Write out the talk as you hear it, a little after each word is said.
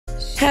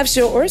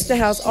Half-Shell Oyster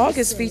House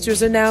August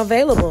features are now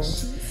available.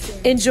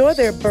 Enjoy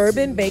their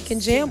bourbon bacon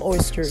jam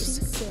oysters.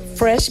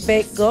 Fresh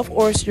baked Gulf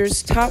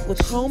oysters topped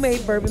with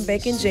homemade bourbon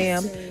bacon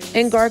jam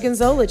and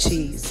gorgonzola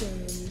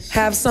cheese.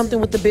 Have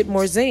something with a bit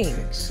more zing,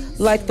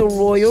 like the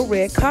Royal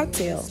Red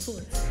cocktail.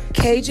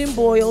 Cajun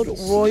boiled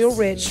Royal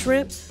Red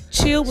shrimp,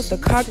 chilled with a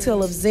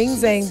cocktail of Zing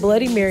Zang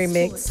Bloody Mary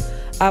mix,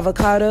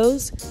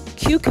 avocados,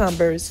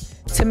 cucumbers,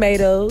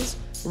 tomatoes,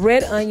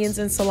 red onions,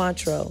 and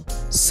cilantro,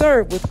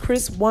 served with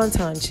crisp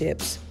wonton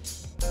chips.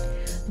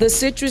 The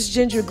citrus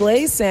ginger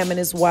glazed salmon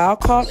is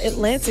wild-caught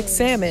Atlantic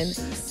salmon,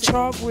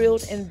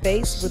 char-grilled and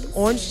based with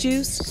orange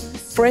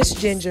juice, fresh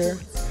ginger,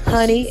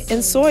 honey,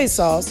 and soy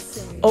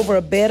sauce over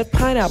a bed of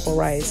pineapple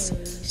rice,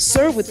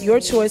 served with your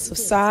choice of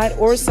side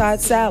or side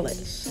salad.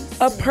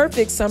 A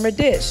perfect summer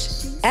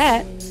dish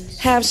at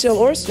Half-Shell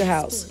Oyster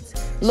House,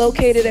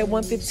 located at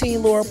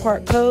 115 Laurel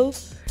Park Cove,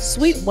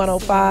 Suite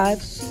 105,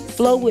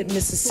 Flowood,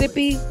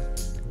 Mississippi,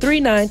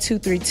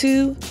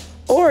 39232,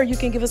 or you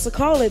can give us a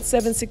call at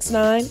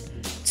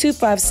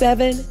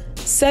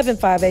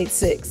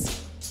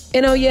 769-257-7586.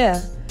 And oh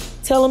yeah,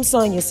 tell them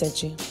Sonia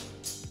sent you.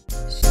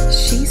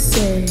 She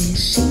say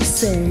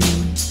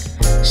sports.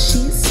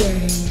 She say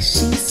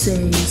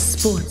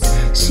sports.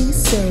 She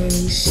say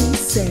sports.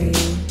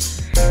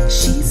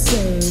 She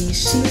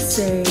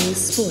say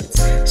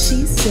sports.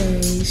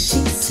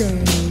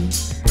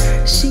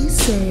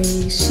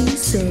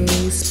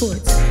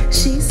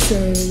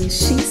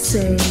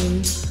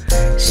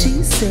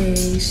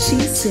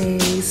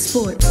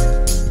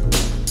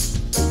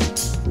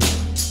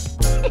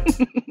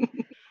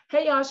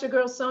 Hey y'all, it's your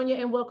girl Sonia,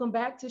 and welcome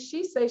back to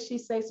She Say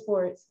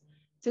Sports.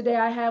 Today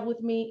I have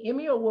with me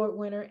Emmy Award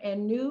winner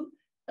and new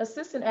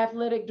Assistant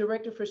Athletic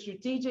Director for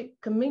Strategic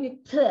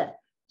Communication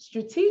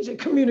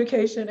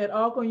at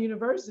Alcorn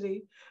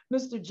University,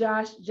 Mr.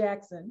 Josh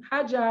Jackson.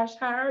 Hi Josh,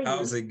 how are you?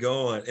 How's it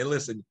going? And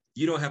listen,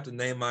 you don't have to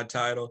name my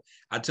title.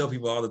 I tell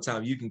people all the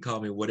time, you can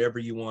call me whatever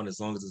you want as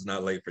long as it's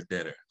not late for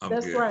dinner.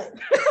 That's good. Right.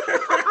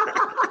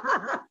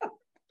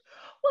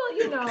 Well,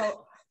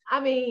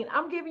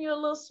 I'm giving you a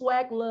little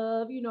swag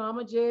love. I'm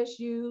a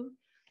JSU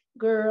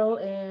girl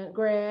and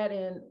grad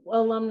and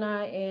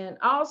alumni, and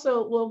I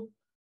also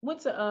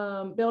went to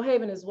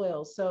Belhaven as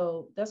well.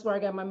 So that's where I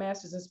got my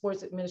master's in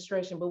sports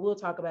administration, but we'll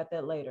talk about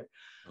that later.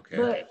 Okay.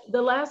 But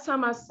the last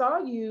time I saw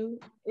you,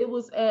 it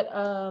was at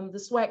the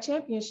SWAC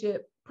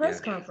championship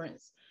press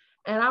conference.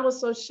 And I was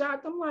so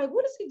shocked. I'm like,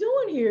 what is he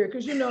doing here?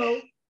 Because,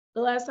 the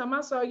last time I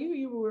saw you,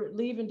 you were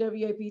leaving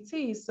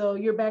WAPT. So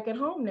you're back at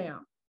home now.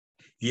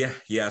 Yeah.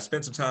 I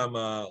spent some time,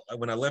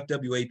 when I left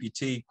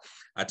WAPT,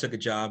 I took a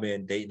job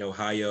in Dayton,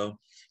 Ohio,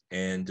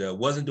 and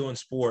wasn't doing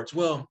sports.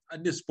 Well, I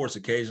did sports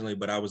occasionally,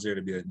 but I was there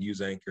to be a news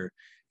anchor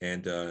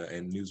and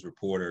news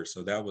reporter.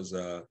 So that was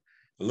a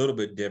little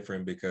bit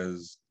different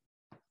because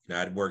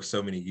I'd worked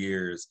so many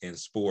years in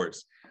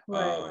sports.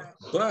 Right.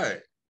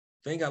 But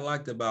the thing I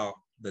liked about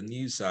the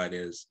news side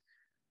is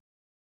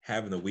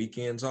having the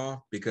weekends off,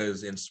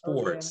 because in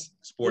sports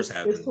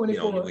happen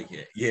on the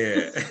weekend.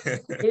 Yeah.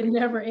 It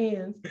never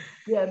ends.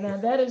 Yeah, man,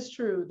 that is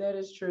true.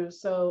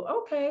 So,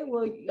 okay,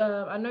 well,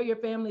 I know your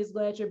family is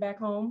glad you're back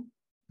home.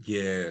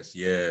 Yes.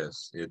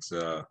 It's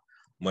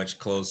much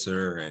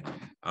closer, and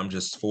I'm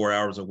just 4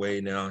 hours away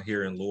now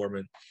here in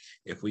Lorman.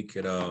 If we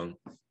could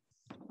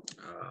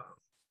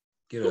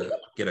get a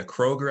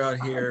Kroger out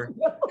here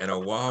and a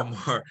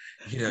Walmart,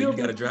 you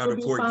got to drive to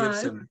Port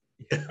Gibson.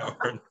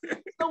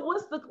 So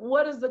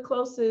what is the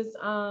closest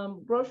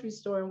grocery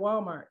store in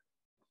Walmart?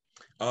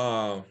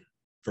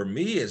 For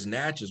me, it's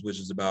Natchez, which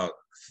is about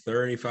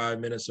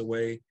 35 minutes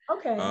away.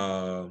 Okay.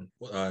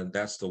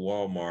 That's the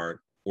Walmart.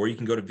 Or you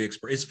can go to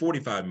Vicksburg. It's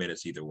 45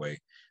 minutes either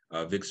way,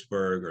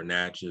 Vicksburg or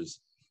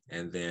Natchez.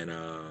 And then,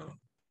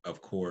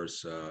 of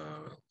course,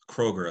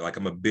 Kroger. Like,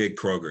 I'm a big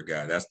Kroger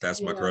guy.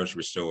 That's my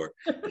grocery store.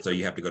 So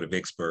you have to go to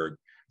Vicksburg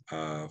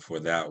for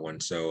that one.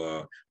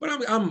 So, but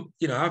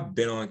I've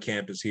been on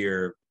campus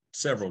here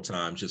several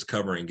times just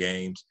covering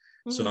games.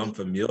 Mm-hmm. So I'm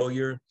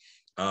familiar.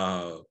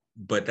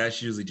 But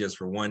that's usually just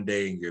for one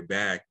day and you're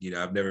back.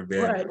 I've never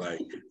been like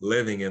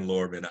living in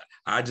Lorman.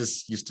 I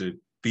just used to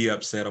be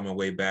upset on my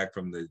way back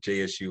from the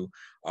JSU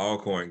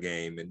Alcorn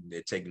game, and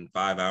it taking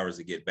 5 hours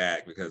to get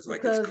back because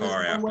it's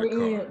car after car. One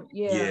way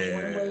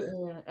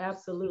in.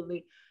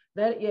 Absolutely.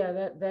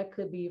 That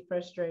could be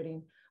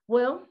frustrating.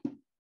 Well,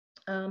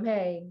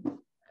 hey,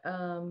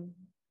 I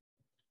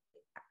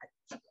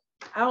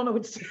don't know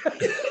what to say.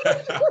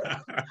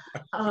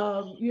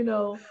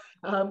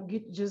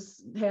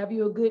 Just have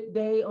you a good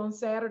day on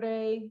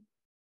Saturday.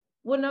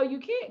 Well, no, you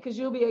can't because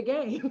you'll be at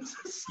games.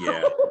 So.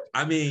 Yeah,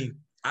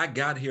 I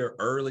got here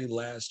early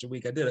last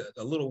week. I did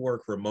a little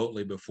work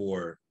remotely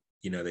before,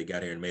 they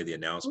got here and made the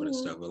announcement and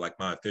stuff. But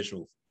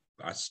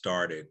I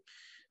started,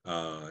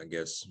 I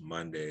guess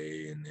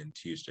Monday and then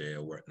Tuesday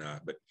or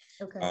whatnot. But,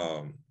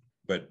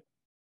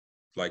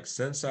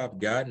 since I've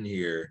gotten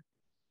here,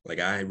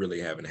 I really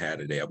haven't had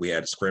a day. We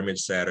had a scrimmage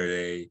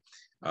Saturday,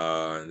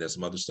 and there's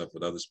some other stuff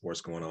with other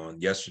sports going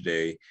on.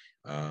 Yesterday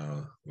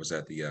was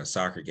at the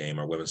soccer game.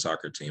 Our women's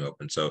soccer team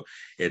opened. So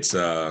it's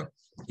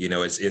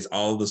it's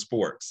all the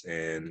sports.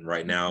 And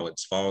right now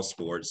it's fall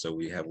sports. So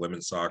we have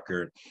women's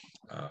soccer,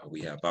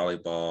 we have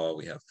volleyball,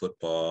 we have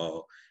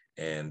football,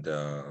 and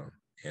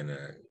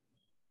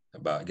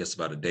about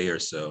a day or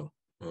so,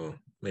 well,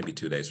 maybe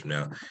 2 days from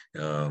now,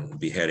 we'll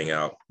be heading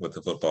out with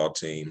the football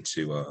team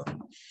to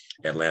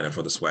Atlanta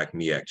for the SWAC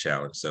MEAC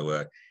Challenge.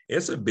 So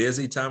it's a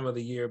busy time of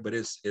the year, but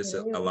it's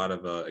a lot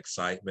of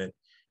excitement.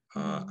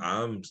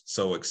 I'm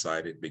so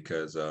excited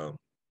because I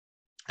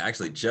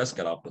actually just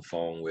got off the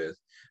phone with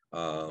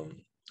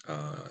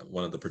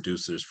one of the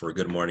producers for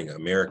Good Morning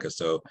America.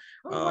 So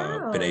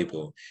been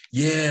able,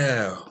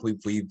 we've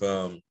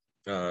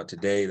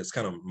today, that's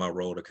kind of my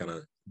role to kind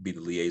of be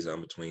the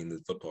liaison between the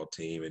football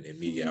team and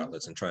media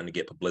outlets and trying to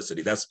get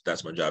publicity.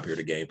 That's my job here,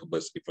 to gain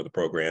publicity for the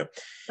program.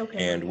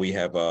 And we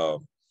have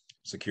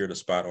secured a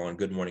spot on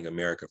Good Morning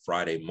America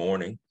Friday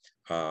morning.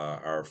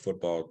 Our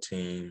football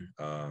team,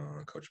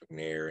 Coach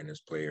McNair and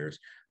his players,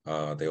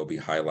 they'll be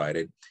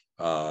highlighted.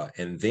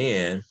 And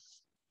then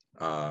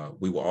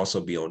we will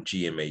also be on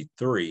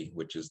GMA3,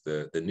 which is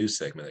the new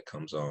segment that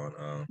comes on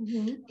a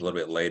little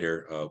bit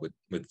later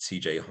with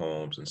TJ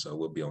Holmes. And so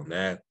we'll be on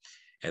that.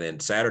 And then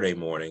Saturday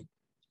morning,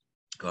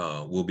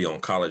 we'll be on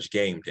College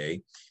Game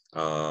Day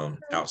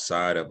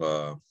outside of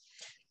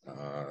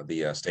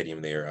the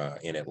stadium there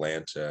in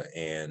Atlanta.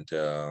 And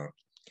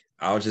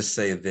I'll just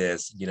say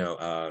this,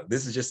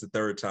 this is just the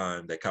third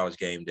time that College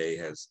Game Day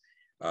has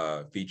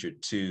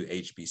featured two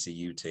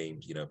HBCU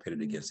teams,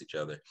 pitted against each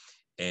other.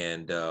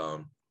 And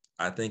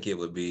I think it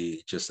would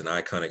be just an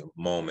iconic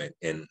moment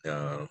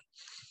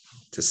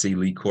to see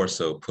Lee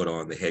Corso put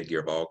on the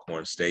headgear of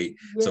Alcorn State.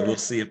 Yeah. So we'll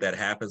see if that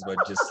happens, but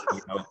just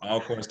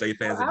Alcorn State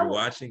fans, if you're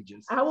watching,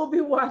 I will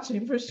be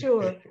watching for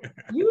sure.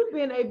 You've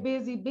been a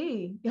busy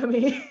bee. I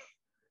mean,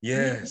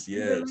 yes.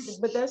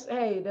 But that's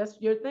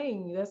your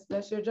thing.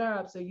 That's your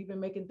job. So you've been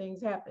making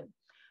things happen.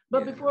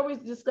 But before we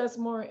discuss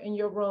more in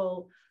your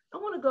role, I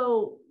want to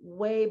go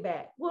way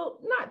back. Well,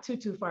 not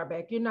too far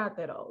back. You're not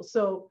that old.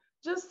 So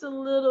just a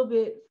little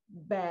bit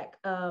back,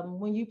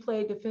 when you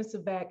played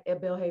defensive back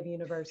at Belhaven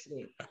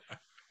University.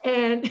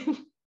 And,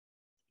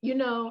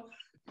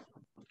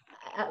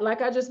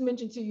 like I just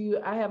mentioned to you,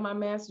 I have my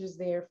master's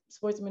there,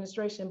 sports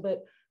administration,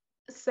 but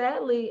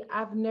sadly,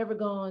 I've never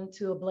gone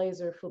to a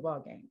Blazer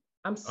football game.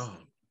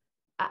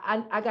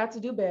 I got to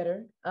do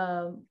better.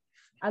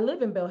 I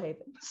live in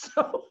Belhaven,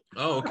 so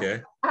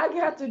okay. I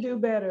got to do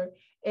better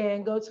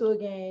and go to a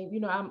game.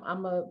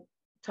 I'm a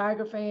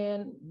Tiger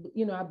fan.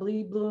 I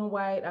bleed blue and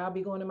white. I'll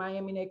be going to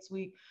Miami next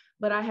week,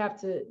 but I have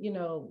to,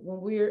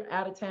 when we're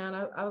out of town,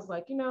 I was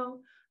like,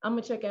 I'm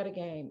gonna check out a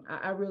game.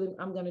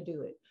 I'm gonna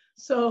do it.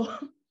 So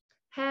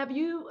have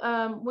you,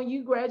 when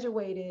you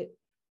graduated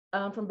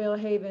from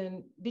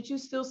Belhaven, did you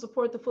still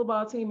support the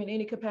football team in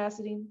any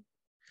capacity?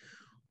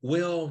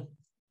 Well,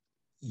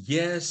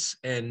 yes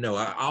and no.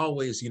 I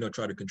always,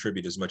 try to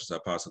contribute as much as I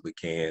possibly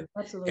can.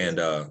 Absolutely.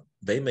 And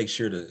they make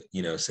sure to,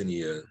 send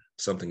you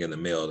something in the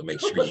mail to make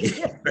sure you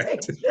get back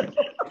to them.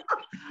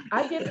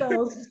 I get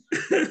those.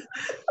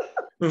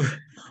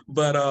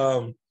 But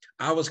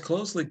I was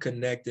closely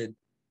connected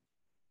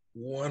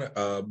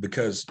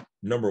because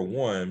number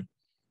one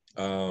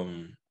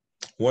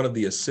of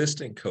the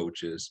assistant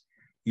coaches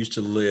used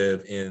to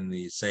live in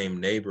the same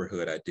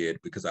neighborhood I did,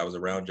 because I was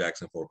around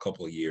Jackson for a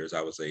couple of years.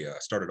 I was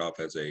started off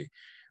as a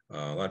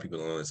lot of people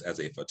know this as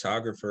a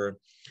photographer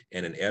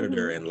and an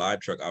editor and live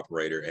truck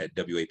operator at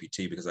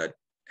WAPT, because I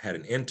had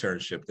an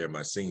internship there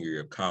my senior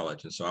year of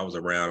college. And so I was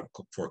around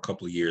for a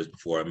couple of years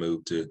before I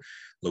moved to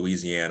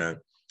Louisiana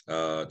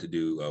to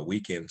do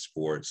weekend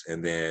sports.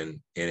 And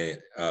then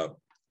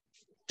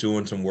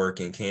doing some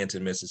work in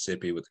Canton,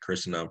 Mississippi with the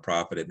Christian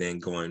nonprofit, and then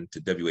going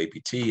to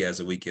WAPT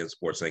as a weekend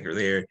sports anchor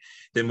there,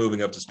 then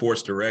moving up to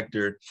sports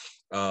director.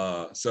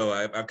 So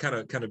I've kind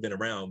of been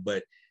around,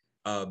 but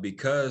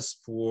because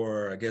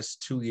for, I guess,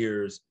 2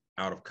 years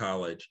out of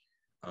college,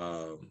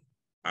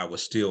 I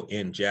was still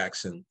in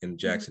Jackson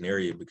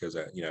area, because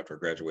after I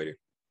graduated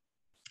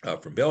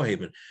from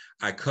Belhaven,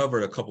 I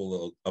covered a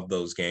couple of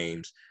those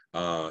games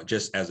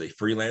just as a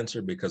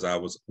freelancer, because I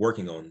was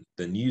working on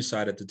the news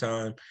side at the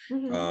time.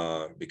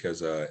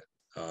 Because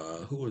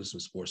who was the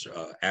sports?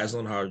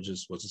 Aslan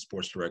Hodges was the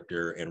sports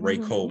director, and Ray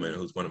Coleman,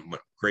 who's one of my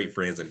great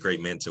friends and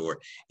great mentor.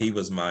 He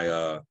was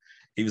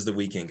he was the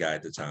weekend guy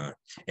at the time,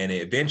 and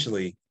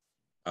eventually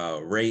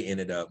Ray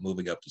ended up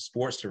moving up to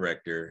sports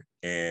director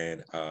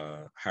and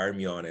hired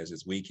me on as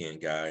his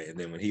weekend guy. And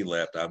then when he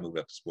left, I moved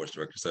up to sports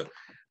director. So,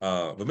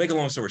 but make a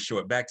long story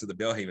short, back to the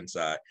Belhaven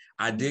side,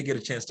 I did get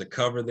a chance to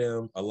cover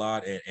them a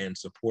lot and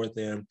support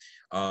them.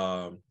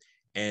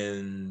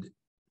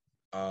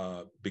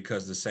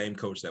 Because the same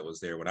coach that was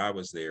there when I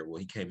was there, well,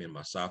 he came in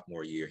my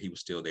sophomore year, he was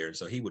still there. And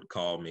so he would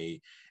call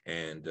me,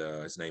 and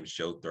his name's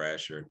Joe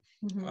Thrasher.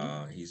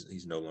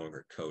 He's no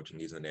longer coaching,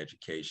 he's in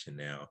education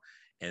now.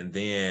 And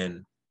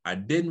then I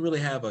didn't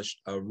really have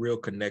a real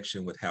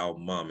connection with Hal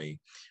Mummy,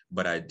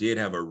 but I did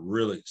have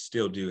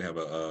still do have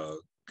a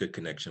good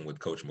connection with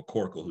Coach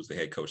McCorkle, who's the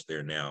head coach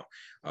there now.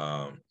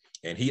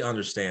 and he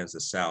understands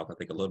the South, I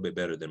think, a little bit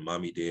better than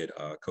Mommy did.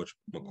 Coach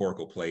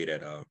McCorkle played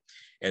at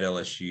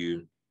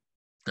LSU,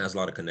 has a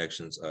lot of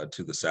connections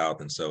to the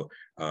South, and so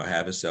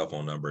have his cell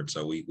phone number, and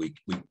so we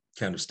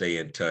kind of stay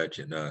in touch.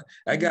 And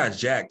that guy's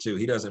Jack too.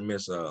 He doesn't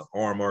miss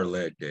arm or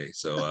leg day,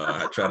 so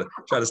I try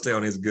to stay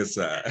on his good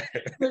side.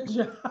 Good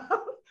job.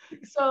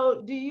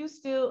 So, do you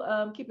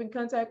still keep in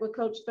contact with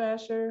Coach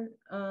Thrasher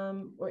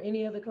or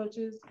any other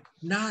coaches?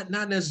 Not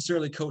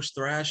necessarily Coach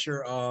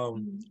Thrasher.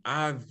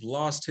 I've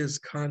lost his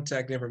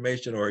contact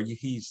information, or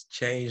he's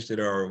changed it,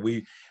 or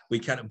we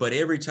kind of. But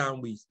every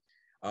time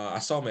I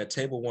saw him at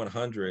Table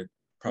 100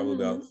 probably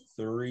about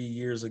 3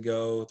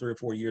 or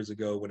 4 years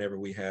ago, whenever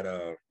we had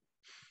a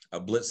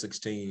Blitz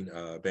 16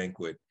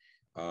 banquet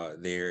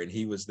there, and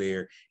he was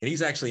there, and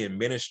he's actually in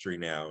ministry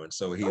now, and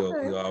so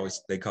he'll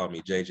always, they call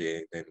me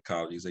JJ in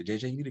college. He's like,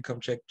 JJ, you need to come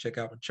check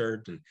out the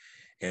church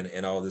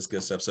and all this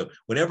good stuff. So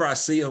whenever I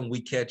see him, we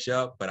catch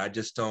up, but I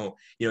just don't,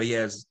 he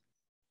has,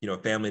 a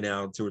family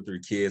now, 2 or 3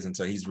 kids, and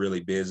so he's really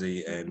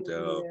busy. And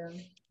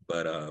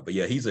but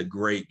yeah, he's a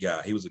great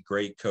guy. He was a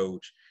great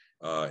coach,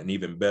 an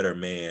even better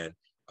man.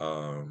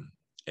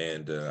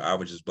 And I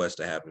was just blessed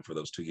to have him for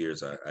those 2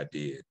 years I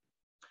did.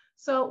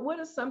 So what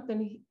is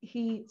something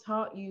he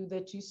taught you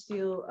that you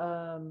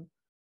still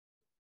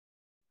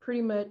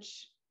pretty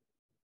much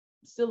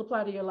still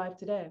apply to your life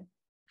today?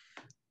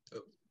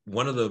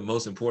 One of the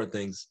most important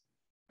things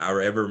I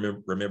ever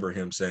remember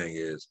him saying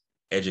is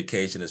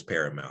education is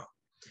paramount.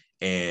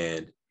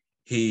 And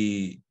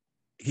he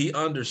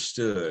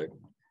understood,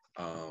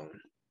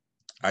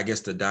 I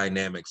guess, the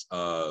dynamics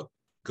of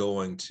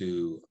going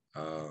to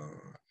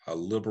a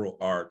liberal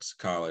arts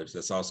college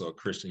that's also a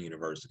Christian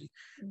university,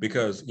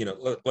 because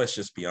let's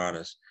just be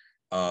honest.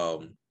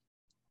 I've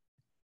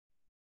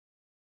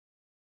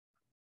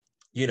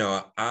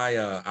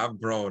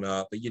grown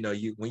up, but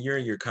when you're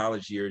in your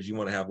college years, you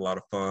want to have a lot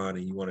of fun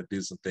and you want to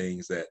do some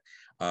things that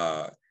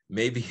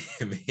maybe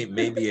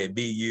at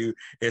BU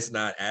it's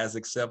not as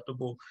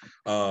acceptable.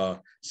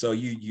 So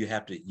you'd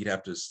have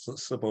to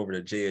slip over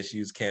to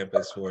JSU's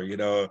campus for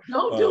Don't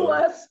do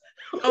us.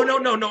 Oh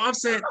no. I'm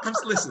saying,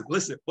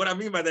 listen. What I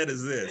mean by that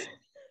is this: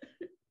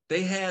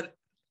 they had,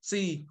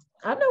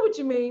 I know what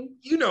you mean.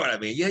 You know what I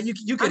mean? Yeah,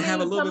 you can have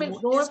a little bit more.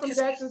 Going from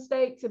Jackson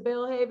State to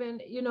Belhaven,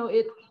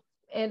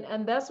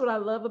 and that's what I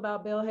love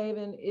about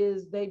Belhaven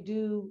is they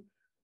do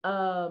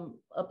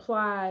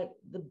apply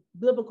the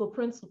biblical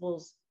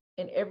principles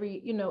in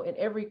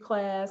every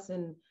class,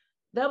 and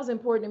that was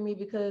important to me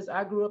because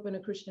I grew up in a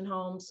Christian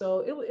home.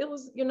 So it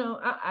was,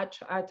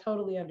 I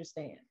totally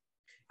understand.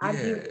 I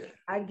get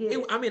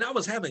it. I mean, I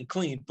was having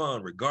clean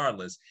fun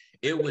regardless.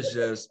 It was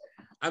just,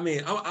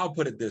 I'll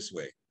put it this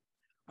way: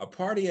 a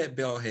party at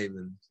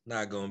Belhaven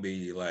not gonna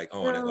be like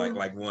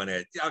like one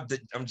at.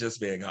 I'm just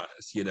being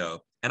honest,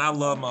 And I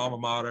love my alma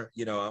mater,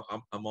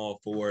 I'm all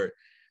for it.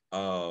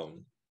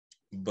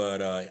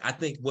 But I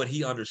think what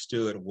he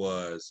understood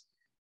was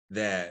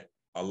that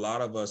a lot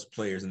of us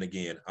players, and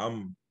again,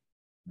 I'm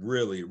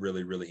really,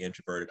 really, really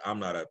introverted. I'm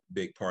not a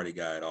big party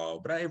guy at all,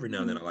 but every now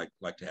and then I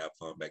like to have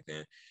fun back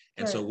then.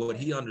 And so what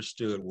he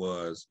understood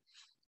was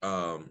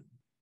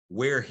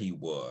where he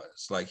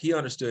was. Like, he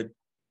understood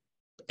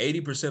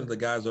 80% of the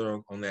guys that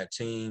are on that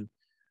team,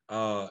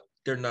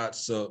 they're not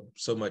so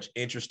much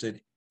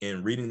interested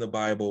in reading the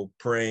Bible,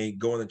 praying,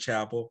 going to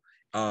chapel.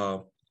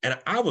 And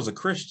I was a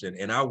Christian,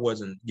 and I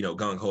wasn't,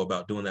 gung-ho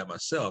about doing that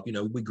myself.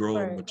 We grow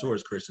and mature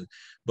as Christians,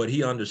 but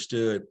he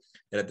understood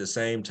that at the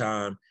same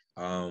time,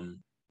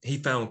 he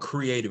found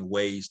creative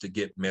ways to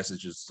get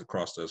messages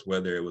across to us,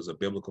 whether it was a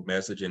biblical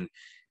message,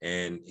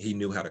 and he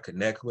knew how to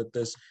connect with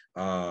us.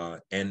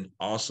 And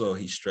also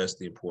he stressed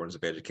the importance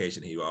of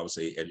education. He would always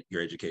say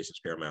your education is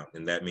paramount.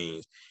 And that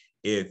means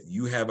if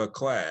you have a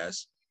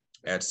class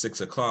at 6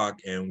 o'clock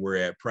and we're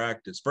at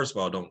practice, first of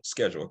all, don't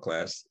schedule a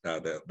class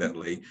that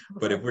late.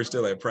 But if we're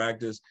still at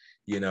practice,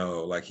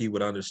 like, he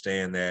would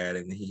understand that,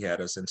 and he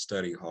had us in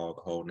study hall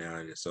the whole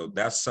night. And so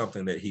that's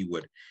something that he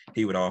would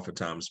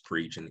oftentimes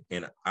preach, and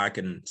I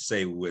can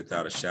say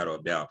without a shadow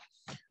of doubt,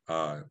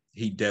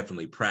 he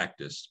definitely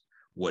practiced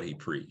what he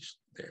preached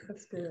there.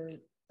 That's good.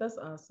 That's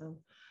awesome.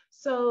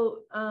 So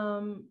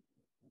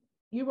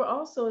you were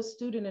also a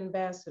student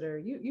ambassador.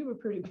 You were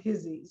pretty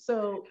busy.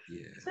 So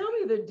tell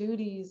me the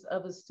duties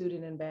of a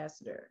student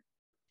ambassador.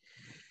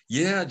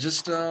 Yeah,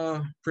 just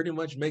pretty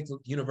much make the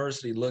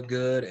university look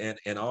good,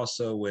 and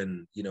also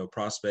when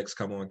prospects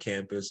come on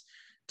campus,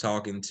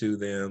 talking to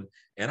them,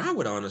 and I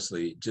would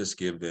honestly just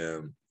give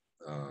them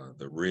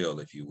the real,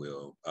 if you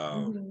will,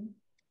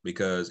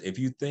 because if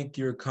you think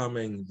you're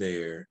coming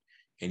there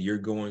and you're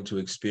going to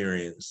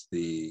experience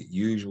the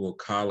usual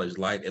college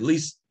life, at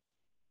least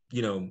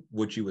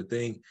what you would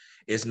think,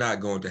 it's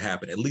not going to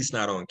happen, at least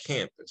not on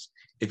campus.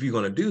 If you're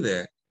going to do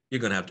that, you're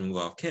going to have to move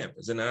off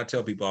campus. And I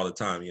tell people all the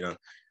time,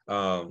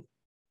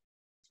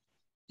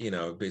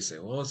 they say,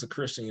 well, it's a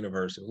Christian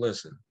university.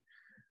 Listen,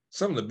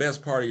 some of the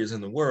best partiers in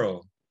the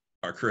world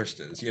are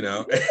Christians, So,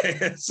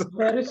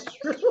 that is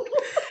true.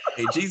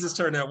 Hey, Jesus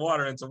turned that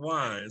water into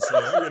wine.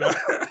 So,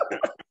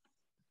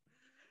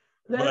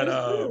 That is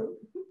true.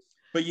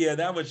 But yeah,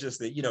 that was just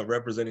the,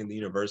 representing the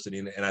university.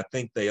 And I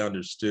think they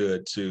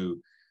understood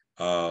too,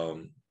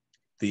 the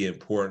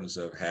importance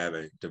of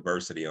having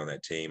diversity on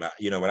that team.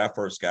 When I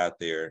first got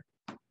there,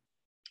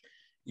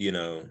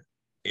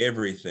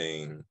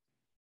 everything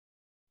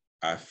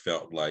I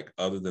felt like,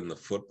 other than the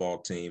football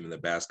team and the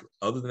basketball,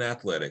 other than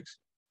athletics,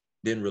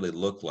 didn't really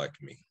look like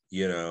me,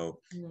 and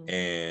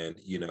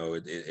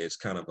it's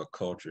kind of a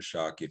culture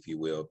shock, if you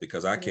will,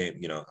 because I came,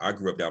 I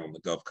grew up down on the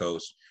Gulf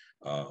Coast,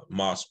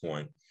 Moss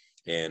Point,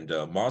 and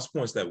Moss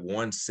Point's that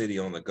one city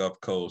on the Gulf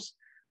Coast.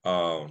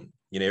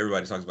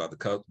 Everybody talks about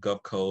the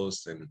Gulf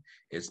Coast and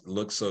it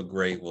looks so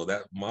great. Well,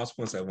 that Moss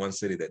Point's that one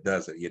city that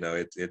does it.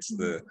 It's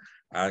the,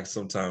 I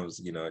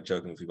sometimes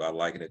joking with people, I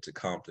liken it to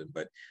Compton,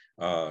 but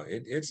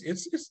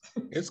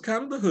it's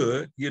kind of the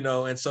hood,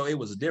 and so it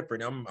was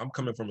different. I'm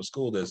coming from a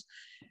school that's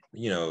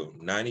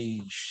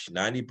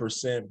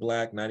 90%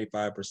 black,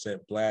 95%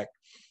 black,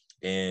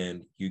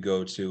 and you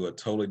go to a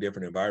totally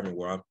different environment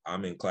where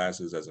I'm in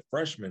classes as a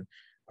freshman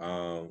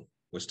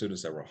with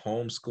students that were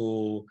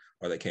homeschooled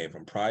or they came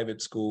from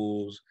private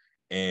schools,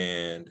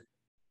 and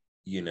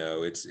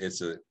I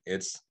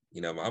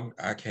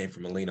came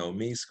from a lean on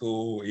me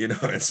school,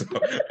 and so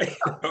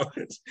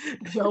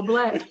Joe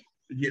Black.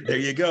 Yeah, there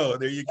you go.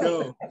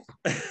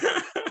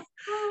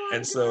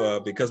 And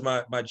so because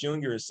my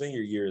junior and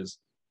senior years,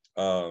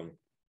 the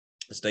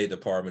State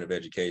Department of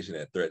Education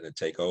had threatened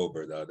to take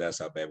over. That's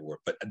how bad we were.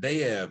 But they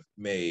have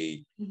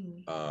made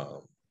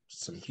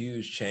some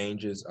huge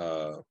changes.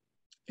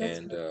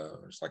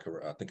 It's like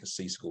I think a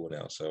C school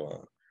now.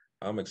 So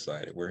I'm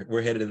excited.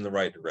 We're headed in the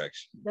right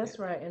direction. That's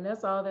right, and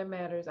that's all that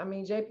matters. I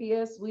mean,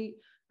 JPS.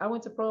 I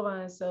went to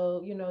Provine,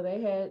 so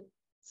they had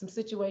some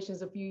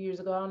situations a few years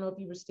ago. I don't know if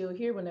you were still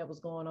here when that was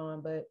going on,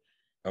 but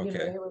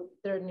they were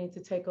threatening to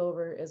take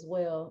over as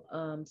well.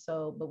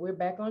 But we're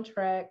back on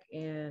track,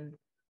 and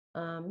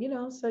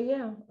so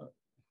yeah.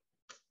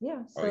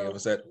 So, it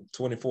was at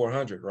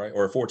 2,400, right,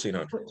 or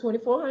 1,400?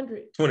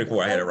 2,400.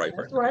 24. I had it right.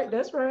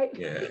 That's right.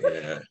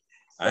 Yeah.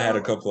 I had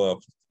a couple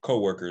of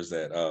coworkers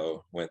that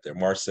went there.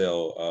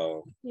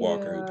 Marcel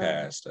Walker, who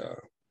passed.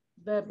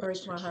 That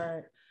breaks my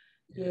heart.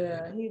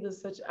 Yeah, he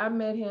was I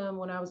met him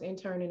when I was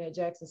interning at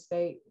Jackson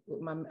State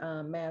with my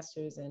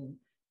master's and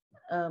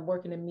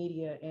working in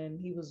media, and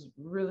he was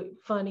really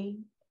funny,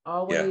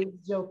 always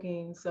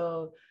joking.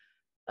 So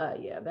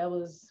he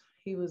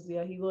was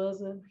a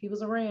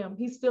Ram.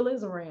 He still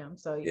is a Ram.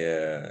 So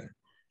yeah.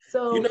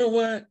 So you know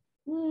what?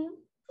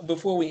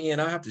 Before we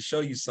end, I have to show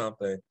you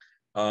something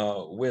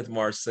with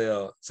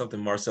Marcel, something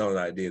Marcel and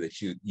I did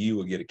that you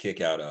will get a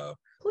kick out of.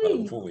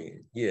 Please. Before we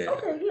end. Yeah.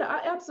 Okay,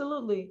 yeah,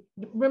 absolutely.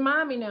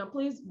 Remind me now,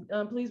 please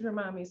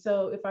remind me.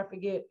 So if I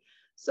forget.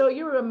 So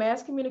you were a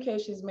mass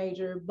communications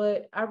major,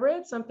 but I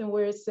read something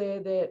where it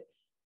said that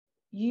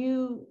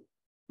you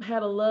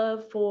had a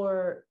love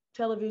for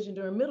television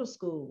during middle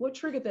school. What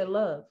triggered that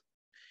love?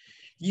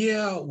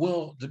 Yeah,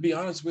 well, to be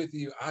honest with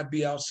you, I'd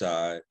be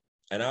outside,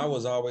 and I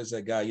was always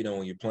that guy,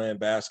 when you're playing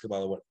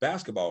basketball.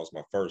 Basketball was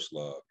my first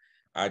love.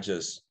 I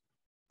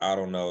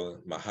don't know,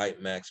 my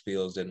height max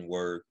fields didn't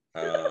work.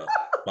 And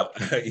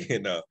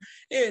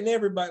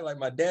everybody, like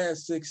my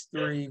dad's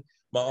 6'3",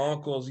 my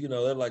uncles,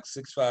 they're like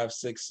 6'5",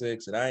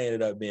 6'6", and I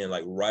ended up being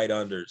like right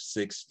under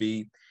 6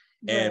 feet.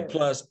 And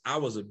plus I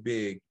was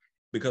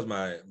because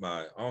my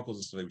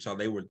uncles,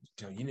 they were,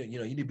 you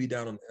need to be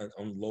down on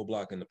the low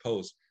block in the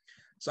post.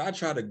 So I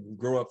tried to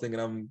grow up thinking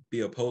I'm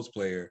be a post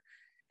player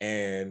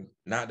and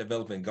not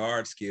developing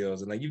guard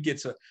skills. And like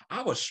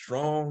I was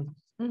strong,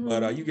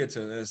 but you get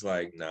to, it's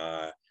like,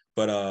 nah.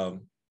 But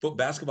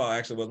basketball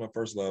actually was my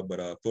first love, but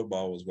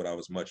football was what I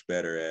was much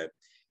better at.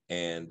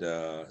 And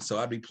so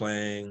I'd be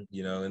playing,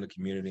 in the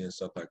community and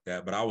stuff like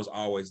that. But I was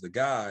always the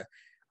guy.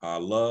 I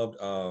loved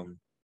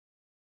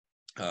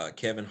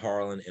Kevin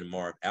Harlan and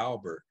Marv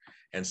Albert.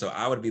 And so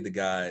I would be the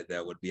guy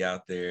that would be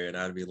out there, and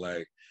I'd be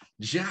like,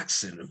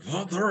 Jackson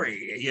for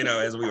 3,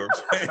 as we were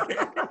playing.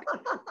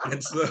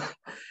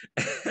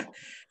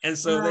 and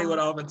so they would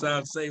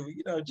oftentimes say,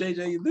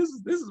 JJ, this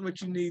is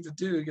what you need to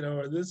do,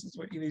 or this is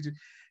what you need to.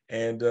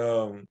 And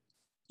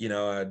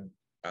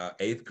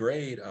eighth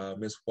grade,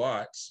 Miss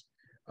Watts,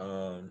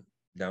 down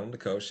on the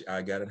coast,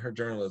 I got in her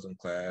journalism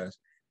class,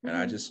 and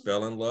I just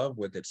fell in love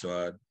with it. So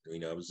I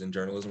was in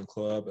journalism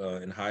club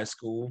in high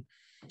school,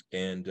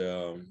 and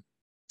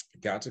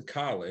got to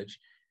college.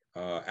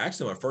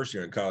 Actually, my first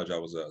year in college, I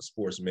was a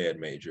sports med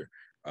major.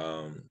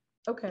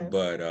 Okay.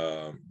 But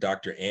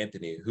Dr.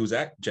 Anthony, who's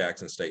at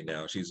Jackson State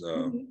now, she's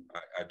I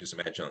do some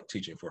adjunct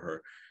teaching for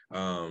her.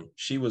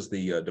 She was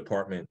the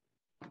department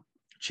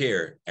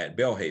chair at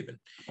Belhaven,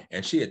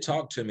 and she had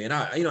talked to me, and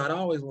I'd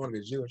always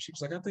wanted to do, and she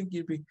was like, I think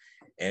you'd be,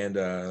 and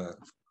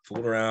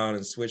fooled around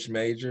and switched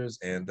majors,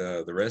 and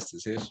the rest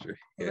is history.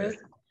 Yeah.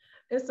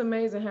 It's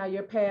amazing how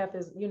your path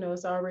is,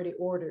 it's already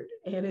ordered,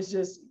 and it's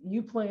just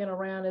you playing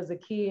around as a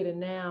kid, and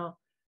now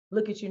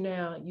look at you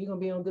now. You're gonna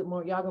be on Good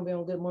Morning. Y'all gonna be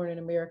on Good Morning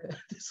America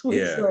this week.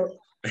 Yeah. So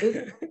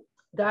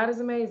God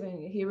is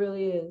amazing. He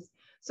really is.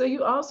 So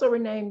you also were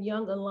named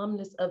Young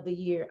Alumnus of the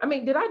Year. I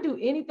mean, did I do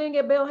anything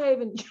at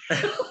Belhaven?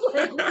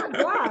 Like, my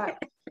God.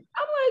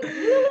 I'm like,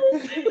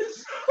 really?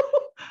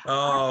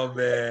 Oh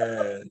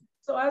man.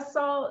 So I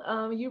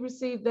saw you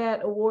received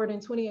that award in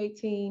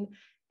 2018,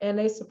 and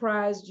they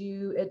surprised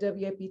you at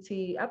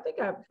WAPT. I think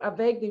I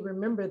vaguely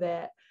remember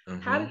that.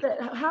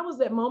 How was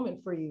that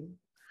moment for you?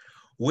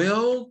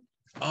 Well,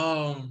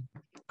 I'll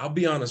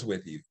be honest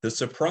with you. The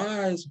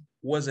surprise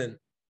wasn't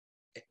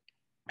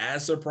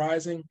as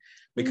surprising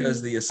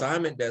because the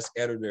assignment desk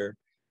editor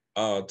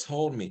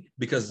told me,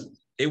 because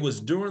it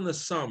was during the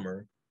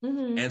summer,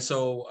 and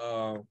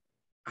so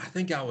I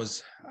think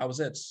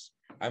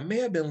I may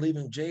have been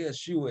leaving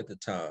JSU at the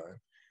time.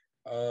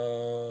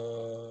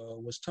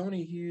 Was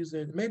Tony Hughes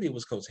there? Maybe it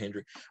was Coach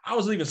Hendrick. I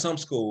was leaving some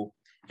school,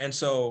 and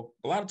so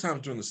a lot of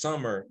times during the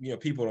summer,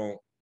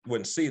 people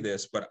wouldn't see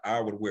this, but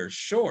I would wear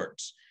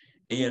shorts,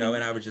 and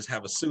I would just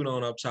have a suit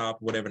on up top,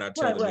 whatever, and I'd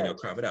tell them,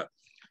 crop it up.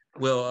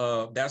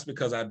 Well, that's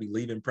because I'd be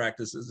leaving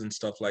practices and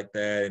stuff like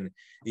that, and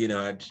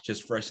I'd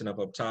just freshen up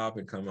top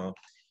and come on.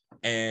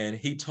 And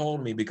he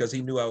told me, because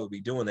he knew I would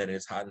be doing that, and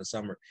it's hot in the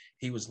summer,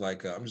 he was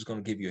like, I'm just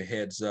going to give you a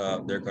heads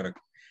up. They're going to,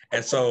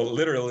 and so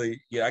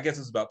literally, I guess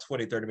it's about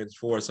 20, 30 minutes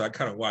before. So I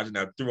kind of watched, and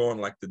I threw on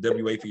like the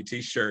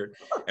WAPT shirt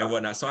and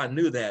whatnot. So I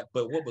knew that.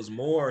 But what was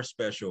more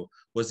special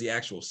was the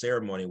actual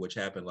ceremony, which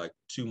happened like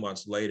 2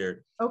 months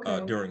later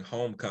during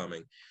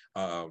homecoming.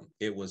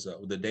 It was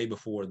the day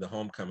before the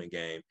homecoming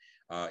game.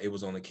 It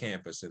was on the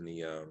campus in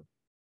the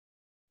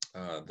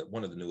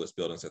one of the newest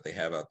buildings that they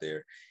have out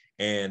there.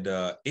 And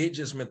it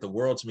just meant the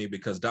world to me,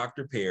 because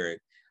Dr.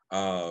 Parrott,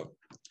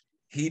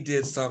 he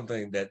did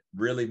something that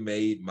really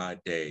made my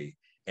day.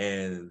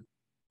 And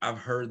I've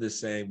heard this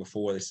saying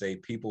before. They say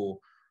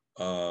people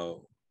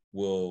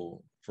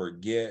will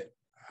forget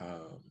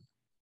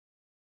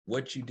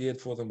what you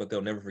did for them, but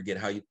they'll never forget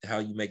how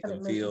you make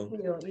them feel.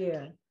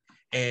 Yeah.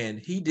 And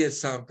he did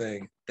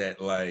something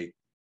that, like,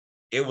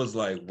 it was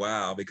like,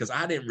 wow, because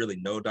I didn't really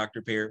know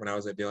Dr. Parrott when I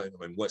was at Belhaven.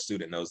 I mean, what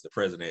student knows the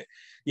president?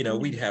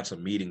 We'd have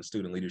some meetings,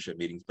 student leadership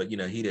meetings, but,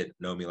 he didn't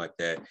know me like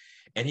that.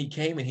 And he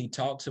came and he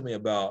talked to me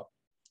about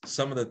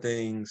some of the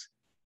things,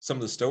 some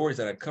of the stories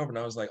that I'd covered. And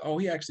I was like, oh,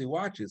 he actually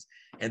watches.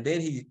 And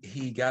then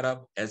he got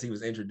up as he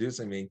was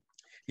introducing me.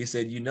 He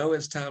said,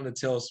 it's time to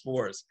tell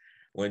sports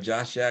when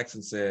Josh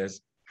Jackson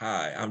says,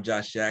 hi, I'm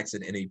Josh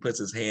Jackson. And he puts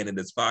his hand in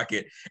his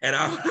pocket. And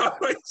I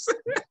was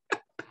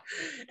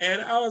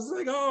and I was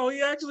like, oh,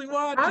 he actually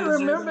watches. I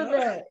remember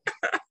that.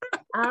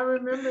 I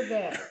remember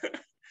that.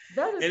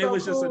 That is and so it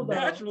was cool, just a though.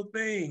 natural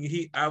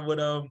thing.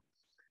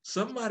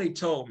 Somebody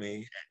told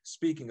me,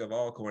 speaking of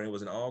Alcorn, it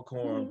was an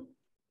Alcorn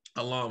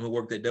alum who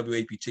worked at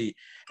WAPT.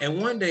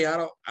 And one day,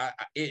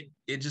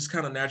 it just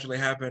kind of naturally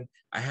happened.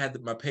 I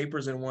had my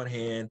papers in one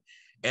hand,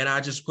 and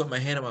I just put my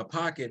hand in my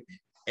pocket,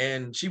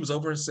 and she was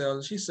over in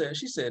sales. She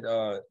said,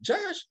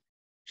 Josh,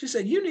 she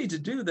said, you need to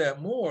do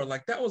that more.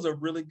 Like, that was a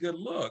really good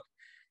look.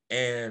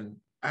 And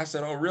I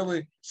said, oh,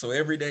 really? So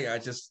every day I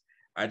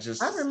would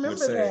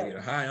say,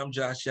 hi, I'm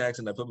Josh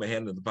Jackson. I put my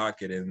hand in the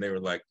pocket, and they were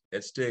like,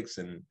 it sticks.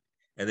 And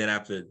then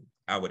after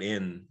I would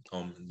end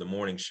on the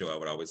morning show, I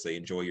would always say,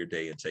 enjoy your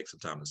day and take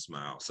some time to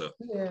smile. So,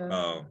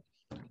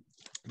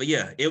 but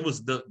yeah, it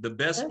was the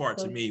best part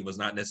to me was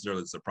not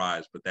necessarily the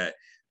surprise, but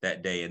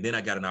that day. And then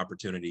I got an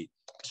opportunity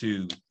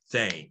to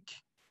thank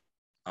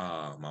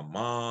my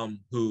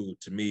mom, who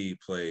to me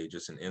played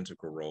just an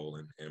integral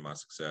role in my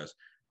success.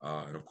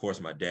 And of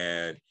course, my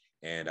dad.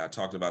 And I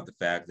talked about the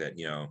fact that,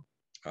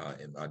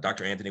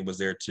 Dr. Anthony was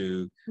there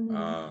too,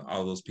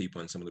 all those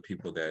people, and some of the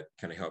people that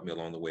kind of helped me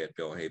along the way at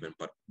Belhaven.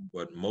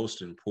 But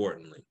most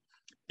importantly,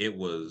 it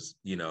was,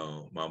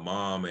 my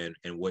mom and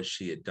what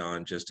she had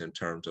done just in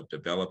terms of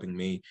developing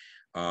me.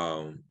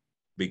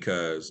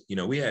 Because,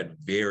 we had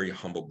very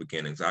humble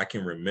beginnings. I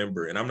can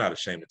remember, and I'm not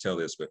ashamed to tell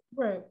this, but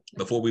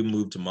before we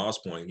moved to Moss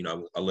Point,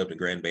 I lived in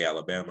Grand Bay,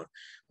 Alabama,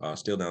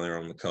 still down there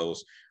on the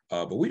coast.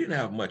 But we didn't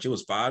have much. It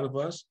was 5 of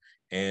us,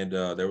 and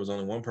there was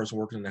only one person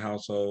working in the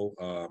household.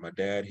 My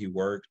dad, he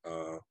worked.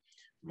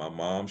 My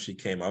mom, she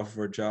came off of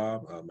her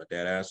job. My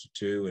dad asked her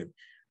to, and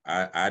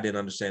I didn't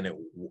understand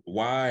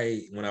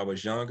why when I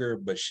was younger,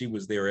 but she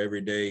was there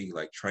every day,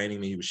 like training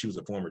me. She was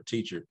a former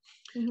teacher,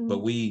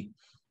 but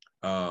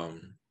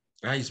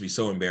I used to be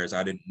so embarrassed.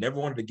 I never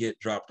wanted to get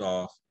dropped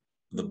off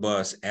the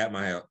bus at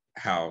my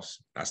house.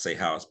 I say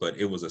house, but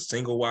it was a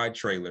single wide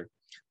trailer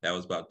that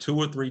was about 2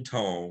 or 3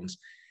 tones.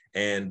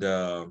 And,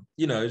 it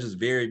was just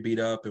very beat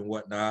up and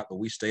whatnot, but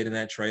we stayed in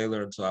that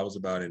trailer until I was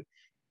about in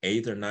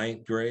 8th or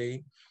 9th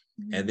grade.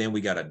 And then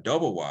we got a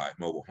double wide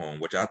mobile home,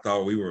 which I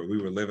thought we were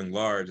living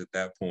large at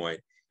that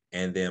point.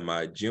 And then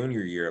my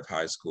junior year of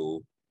high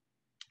school,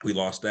 we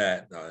lost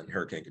that in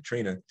Hurricane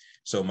Katrina.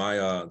 So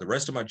the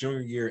rest of my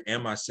junior year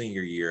and my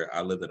senior year,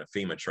 I lived in a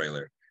FEMA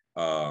trailer.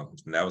 And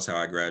that was how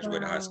I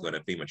graduated high school, in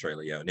a FEMA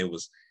trailer. Yeah. And it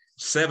was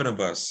 7 of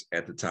us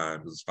at the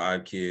time. It was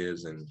 5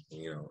 kids and,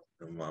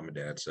 mom and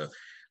dad. So,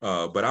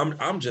 but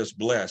I'm just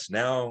blessed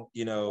now,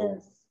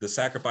 the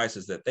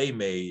sacrifices that they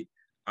made,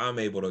 I'm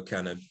able to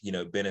kind of,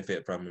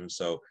 benefit from them.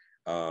 So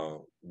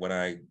When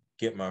I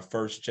get my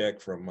first check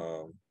from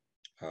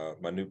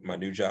my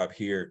new job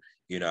here,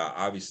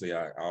 obviously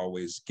I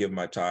always give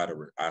my tithe,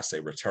 or I say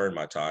return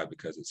my tithe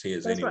because it's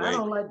his That's right.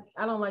 anyway.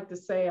 I don't like to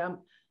say I'm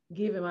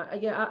giving my,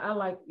 yeah,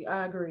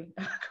 I agree.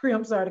 I agree.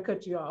 I'm sorry to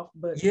cut you off,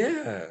 but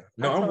Yeah, I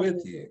no, I'm totally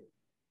with you. agree.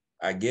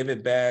 I give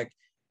it back,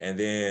 and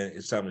then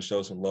it's time to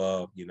show some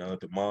love,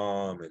 to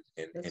mom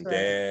That's and right.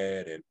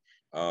 dad, and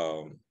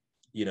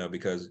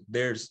because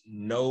there's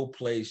no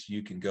place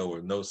you can go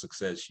or no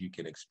success you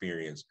can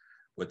experience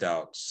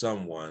without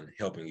someone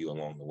helping you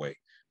along the way.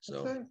 That's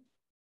So right.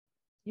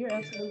 You're yeah,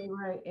 absolutely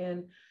right.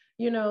 And,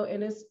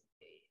 and it's,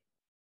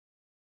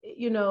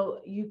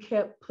 you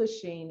kept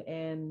pushing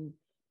and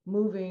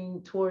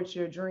moving towards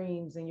your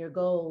dreams and your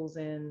goals,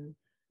 and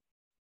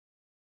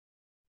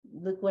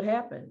look what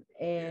happened.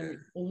 yeah,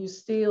 And you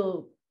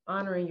still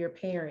honoring your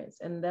parents,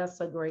 and that's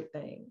a great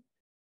thing,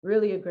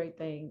 really a great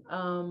thing.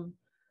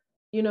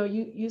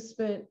 You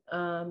spent,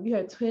 you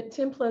had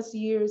 10 plus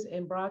years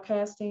in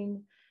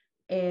broadcasting,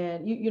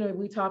 and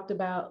we talked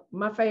about,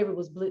 my favorite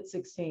was Blitz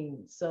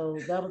 16,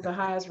 so that was the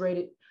highest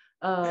rated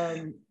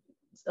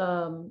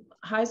um,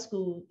 high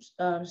school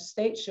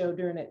state show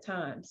during that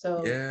time.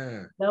 So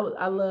yeah.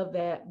 I love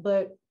that.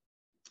 But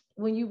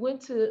when you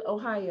went to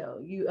Ohio,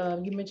 you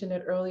mentioned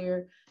that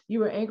earlier. You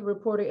were anchor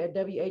reporter at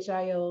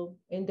WHIO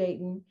in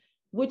Dayton,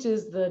 which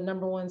is the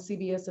number one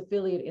CBS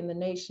affiliate in the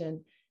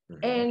nation.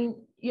 Mhm.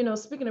 And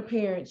speaking of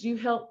parents, you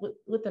helped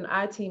with an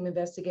I-team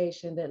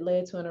investigation that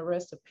led to an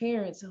arrest of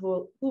parents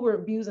who were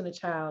abusing a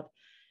child.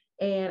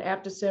 And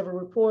after several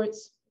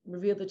reports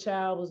revealed the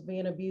child was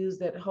being abused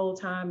that whole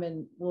time,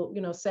 and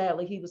well,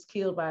 sadly, he was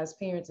killed by his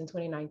parents in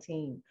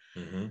 2019.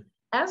 Mhm.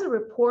 As a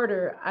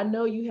reporter, I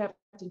know you have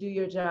to do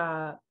your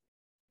job,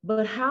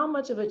 but how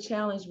much of a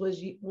challenge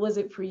was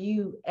it for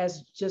you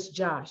as just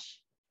Josh,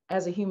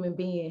 as a human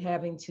being,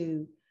 having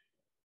to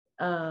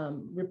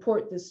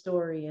report this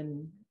story,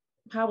 and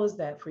how was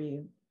that for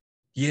you?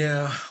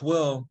 Yeah,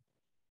 well,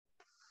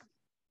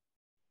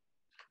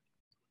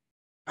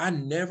 I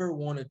never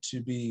wanted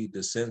to be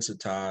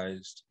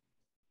desensitized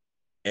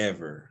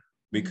ever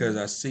because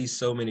Mhm. I see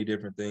so many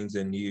different things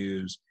in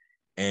news.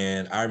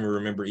 And I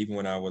remember even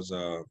when I was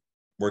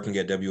working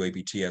at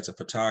WABT as a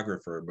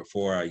photographer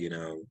before I,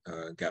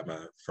 got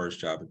my first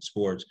job in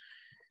sports,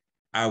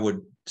 I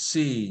would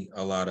see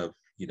a lot of,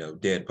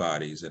 dead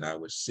bodies, and I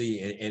would see,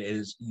 and it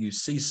is, you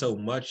see so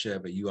much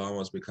of it, you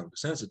almost become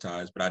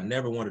desensitized, but I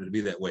never wanted to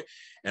be that way.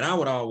 And I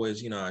would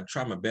always, I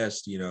try my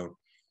best, if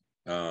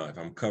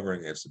I'm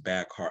covering it's a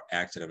bad car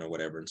accident or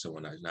whatever. And so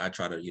when I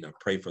try to,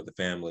 pray for the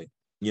family,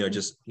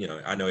 just,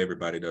 I know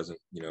everybody doesn't,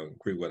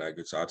 agree with what I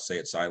do. So I'd say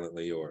it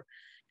silently or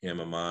in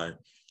my mind.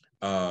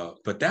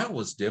 But that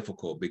was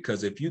difficult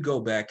because if you go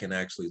back and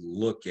actually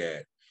look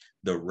at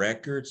the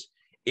records,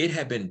 it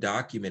had been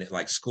documented,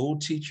 like school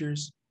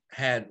teachers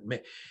had,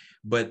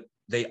 but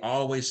they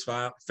always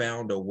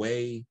found a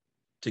way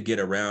to get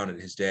around it.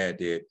 His dad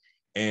did.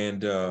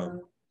 And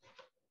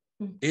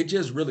it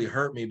just really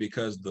hurt me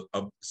because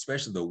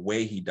especially the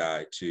way he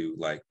died too,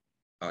 like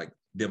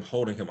them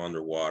holding him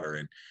underwater,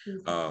 and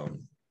Jesus.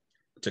 um,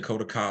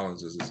 Dakota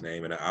Collins is his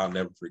name, and I'll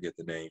never forget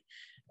the name.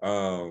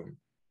 Um,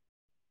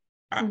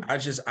 I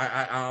just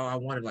I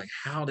wanted, like,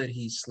 how did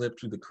he slip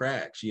through the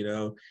cracks,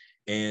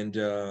 and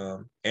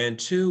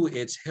two,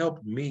 it's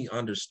helped me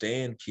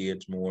understand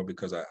kids more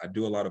because I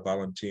do a lot of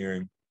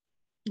volunteering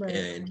Right.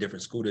 in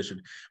different school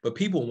districts, but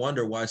people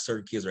wonder why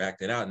certain kids are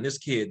acting out. And this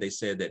kid, they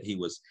said that he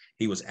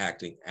was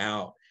acting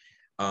out.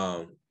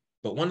 Um,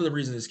 but one of the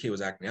reasons this kid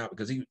was acting out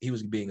because he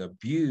was being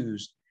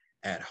abused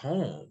at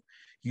home,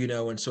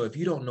 and so if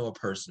you don't know a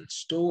person's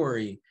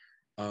story,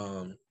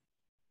 um,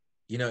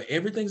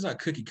 everything's not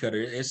cookie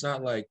cutter. It's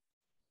not like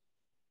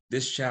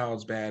this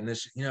child's bad and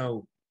this,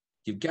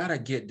 you've got to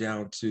get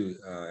down to,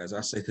 as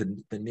I say,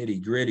 the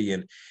nitty gritty.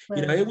 And,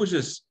 Right.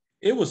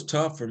 it was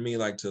tough for me,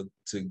 like to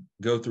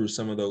go through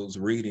some of those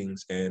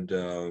readings.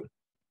 And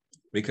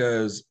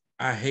because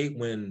I hate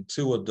when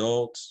two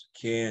adults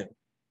can't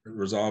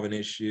resolve an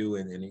issue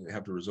and you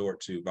have to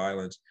resort to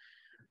violence.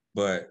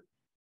 But,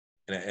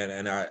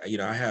 and I,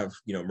 I have,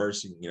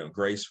 mercy,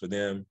 grace for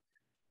them,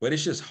 but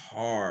it's just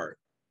hard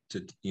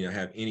to,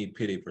 have any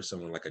pity for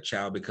someone like a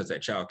child because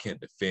that child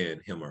can't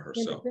defend him or Can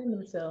herself. defend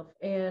himself.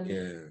 And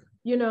Yeah.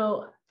 you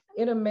know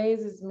it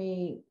amazes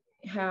me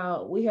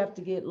how we have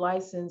to get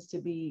licensed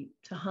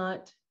to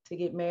hunt, to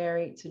get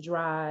married, to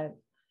drive,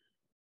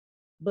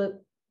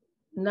 but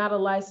not a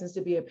license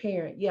to be a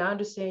parent. Yeah, I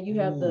understand you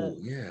have Ooh,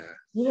 yeah.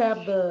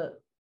 the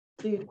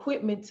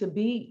equipment to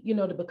be,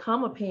 to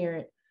become a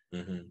parent,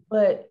 Hmm.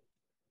 but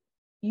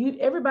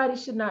everybody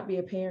should not be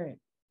a parent.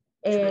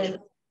 True. And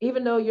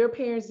even though your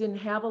parents didn't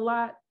have a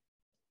lot,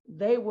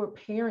 they were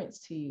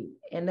parents to you,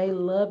 and they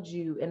loved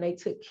you, and they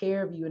took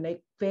care of you, and they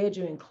fed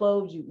you and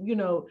clothed you.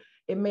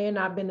 It may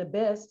not have been the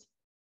best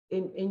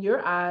in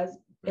your eyes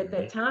at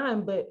that Hmm.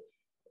 time, but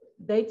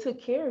they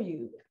took care of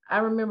you. I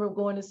remember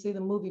going to see the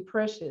movie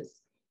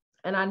Precious,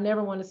 and I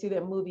never want to see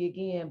that movie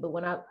again. But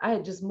when I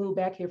had just moved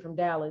back here from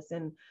Dallas,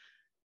 and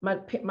my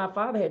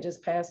father had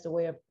just passed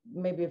away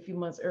maybe a few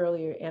months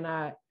earlier, and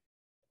I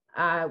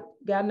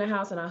got in the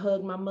house and I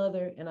hugged my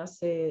mother and I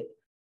said,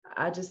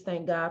 I just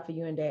thank God for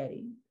you and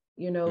Daddy,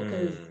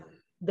 because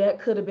that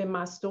could have been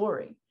my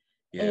story.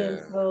 Yeah.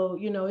 And so,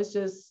 it's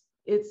just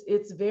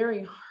it's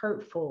very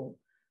hurtful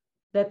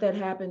that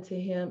happened to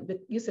him. But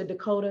you said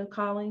Dakota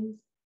Collins.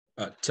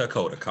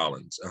 Dakota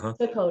Collins.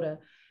 Dakota.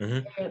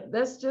 Mm-hmm. And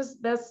that's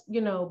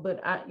but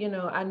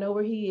I know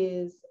where he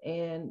is,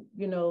 and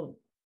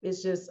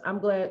it's just, I'm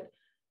glad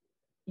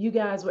you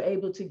guys were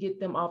able to get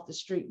them off the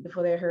street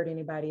before they hurt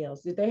anybody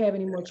else. Did they have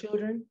any more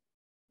children?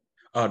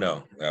 Oh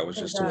no, that was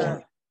just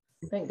one.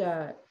 Thank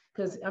God,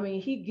 because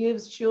he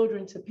gives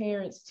children to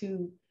parents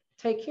to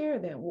take care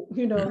of them.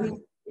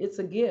 It's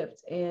a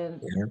gift,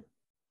 and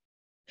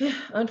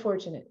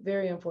unfortunate,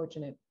 very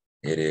unfortunate.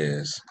 It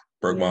is.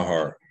 Broke my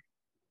heart.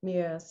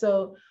 Yeah.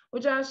 So,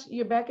 well, Josh,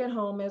 you're back at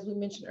home, as we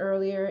mentioned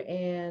earlier,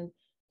 and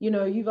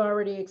you've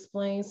already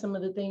explained some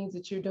of the things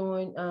that you're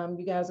doing.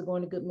 You guys are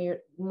going to Good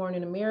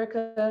Morning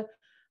America.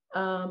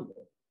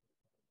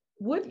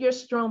 With your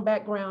strong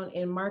background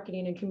in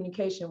marketing and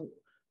communication,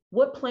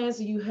 what plans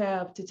do you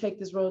have to take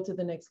this road to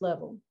the next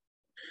level?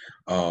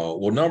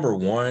 Well, number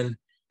one,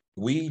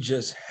 we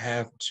just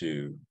have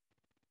to,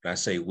 and I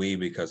say we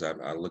because I'm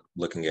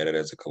looking at it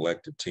as a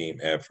collective team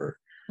effort.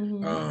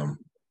 Mm-hmm.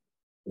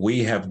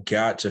 We have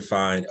got to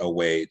find a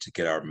way to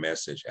get our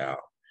message out.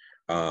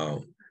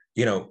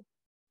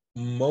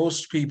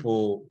 Most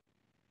people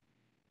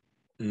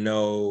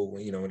know,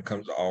 when it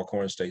comes to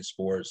Alcorn State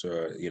sports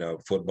or,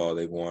 football,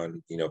 they've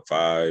won,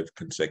 5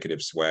 consecutive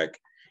SWAC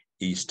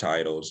East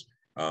titles.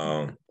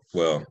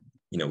 Well,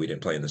 we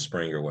didn't play in the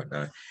spring or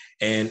whatnot.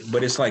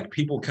 But it's like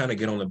people kind of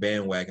get on the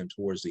bandwagon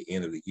towards the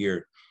end of the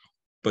year.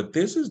 But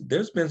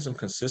there's been some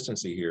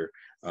consistency here,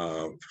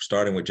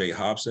 starting with Jay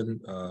Hobson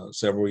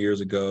several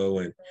years ago,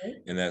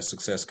 and that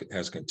success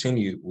has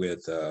continued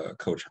with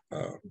Coach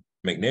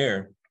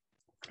McNair.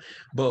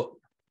 But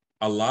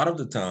a lot of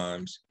the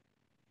times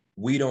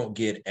we don't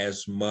get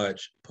as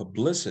much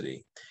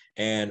publicity.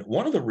 And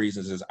one of the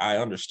reasons is, I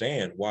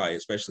understand why,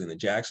 especially in the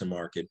Jackson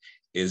market,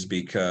 is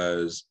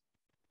because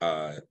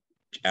out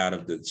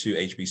of the 2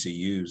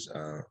 HBCUs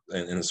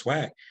in the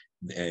SWAC,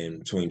 and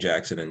between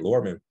Jackson and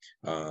Lorman,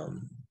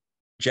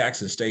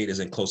 Jackson State is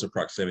in closer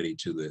proximity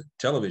to the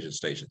television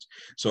stations.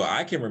 So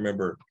I can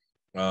remember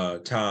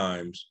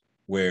times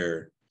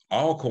where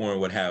Alcorn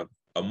would have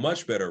a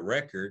much better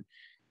record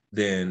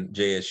than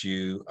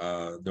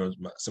JSU during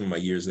some of my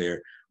years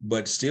there,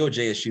 but still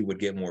JSU would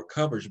get more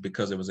coverage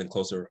because it was in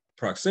closer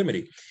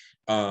proximity.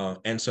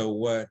 And so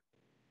what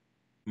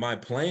my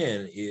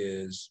plan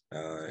is,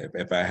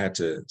 if I had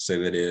to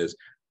say that, is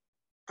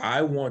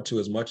I want to,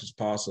 as much as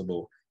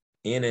possible,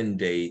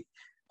 inundate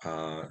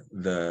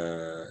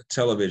the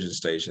television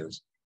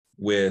stations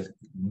with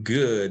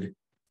good,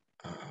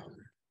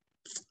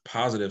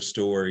 positive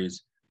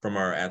stories from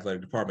our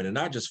athletic department, and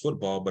not just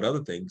football, but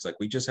other things. Like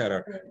we just had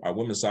our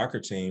women's soccer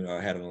team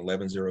had an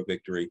 11-0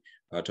 victory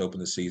to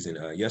open the season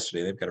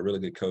yesterday. They've got a really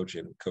good coach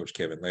in Coach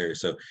Kevin Larry.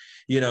 So,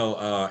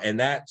 and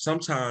that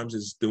sometimes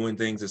is doing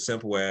things as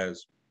simple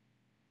as,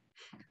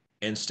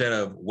 instead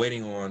of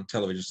waiting on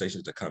television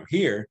stations to come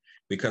here,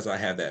 because I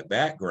have that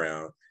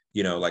background,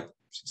 like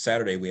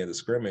Saturday we had the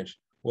scrimmage.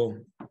 Well,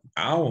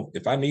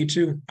 if I need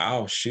to,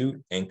 I'll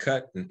shoot and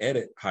cut and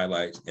edit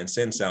highlights and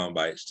send sound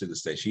bites to the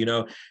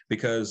station,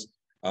 because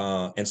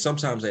and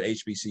sometimes at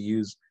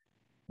HBCUs,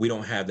 we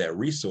don't have that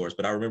resource.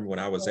 But I remember when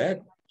I was at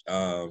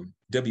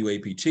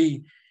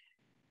WAPT,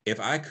 if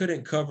I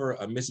couldn't cover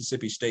a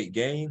Mississippi State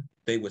game,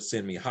 they would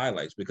send me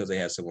highlights because they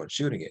had someone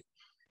shooting it.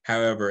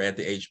 However, at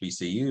the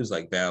HBCUs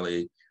like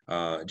Valley,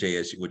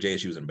 JSU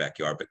was in the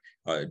backyard,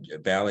 but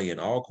Valley and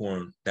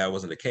Alcorn, that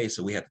wasn't the case.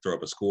 So we had to throw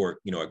up a score,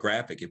 a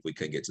graphic, if we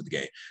couldn't get to the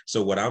game.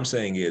 So what I'm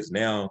saying is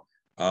now,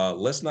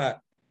 let's not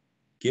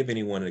give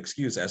anyone an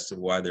excuse as to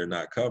why they're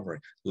not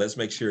covering. Let's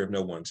make sure if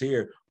no one's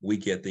here, we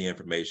get the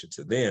information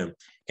to them.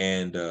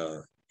 And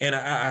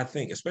I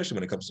think, especially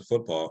when it comes to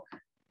football,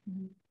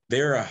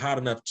 they're a hot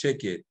enough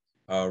ticket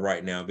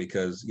right now,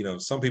 because,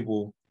 some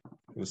people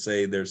would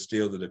say they're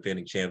still the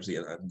defending champs,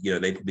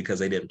 because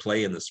they didn't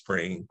play in the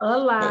spring. A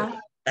lie.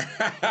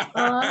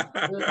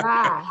 A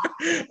lie.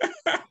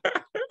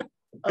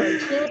 A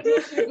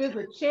championship is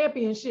a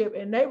championship,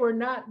 and they were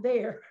not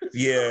there.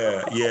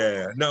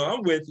 Yeah. No,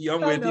 I'm with you.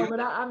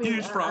 But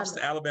huge props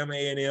to Alabama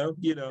A&M.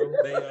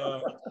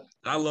 They.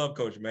 I love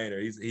Coach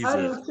Maynard. He's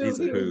a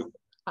hoop.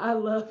 I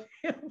love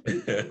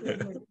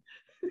him.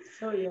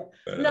 So yeah.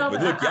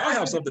 But look, y'all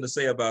have something to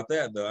say about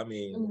that, though. I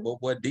mean,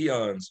 what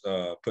Dion's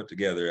put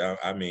together.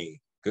 I mean,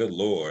 good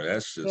Lord,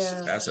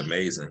 that's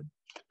amazing.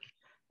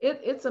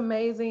 It's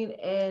amazing,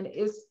 and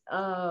it's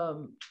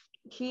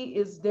he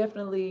is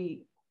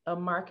definitely a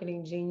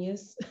marketing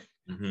genius.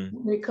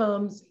 When it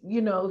comes,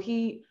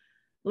 he,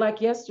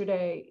 like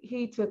yesterday,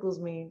 he tickles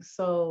me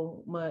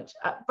so much.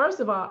 First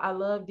of all, I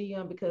love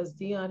Dion because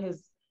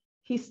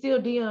he's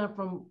still Dion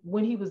from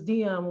when he was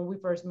Dion when we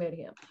first met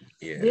him.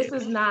 Yeah. This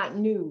is not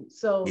new.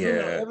 So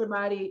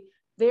everybody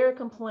there are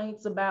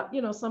complaints about,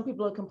 some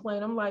people are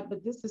complaining. I'm like,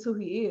 but this is who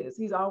he is.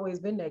 He's always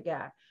been that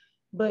guy.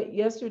 But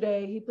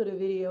yesterday he put a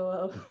video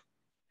of,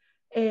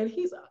 and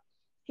he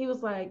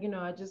was like,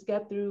 I just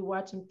got through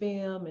watching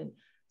film and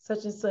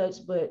such,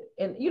 but,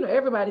 and,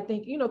 everybody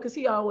think, because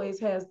he always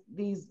has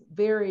these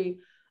very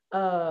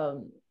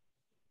good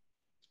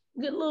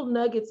little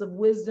nuggets of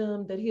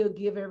wisdom that he'll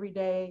give every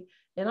day.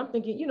 And I'm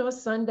thinking,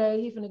 it's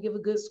Sunday, he's gonna give a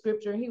good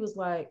scripture. And he was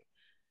like,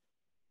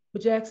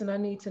 but Jackson, I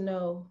need to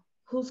know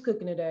who's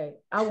cooking today.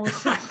 I want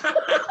some,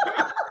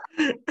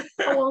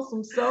 I want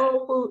some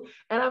soul food.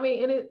 And I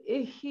mean, and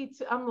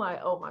I'm like,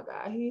 oh my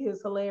God, he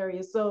is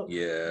hilarious. So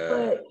yeah,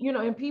 but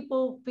and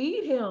people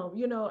feed him.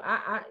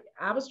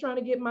 I was trying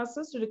to get my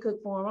sister to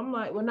cook for him. I'm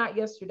like, well, not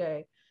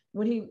yesterday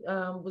when he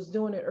was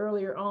doing it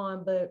earlier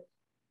on, but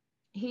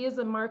he is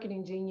a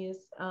marketing genius.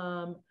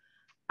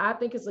 I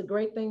think it's a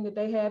great thing that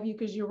they have you,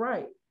 because you're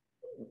right.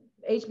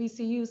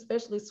 HBCU,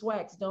 especially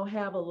SWACs, don't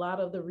have a lot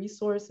of the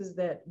resources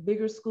that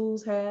bigger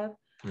schools have.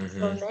 Mm-hmm.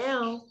 So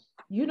now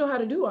you know how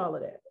to do all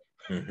of that.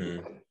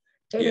 Mm-hmm.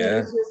 And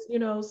it's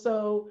just,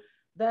 so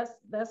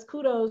that's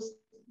kudos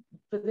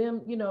for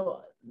them.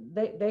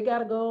 They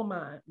got a gold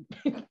mine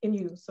in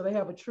you. So they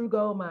have a true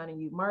gold mine in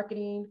you.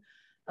 Marketing,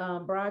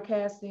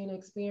 broadcasting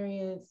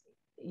experience.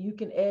 You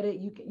can edit.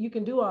 You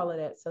can do all of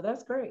that. So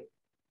that's great.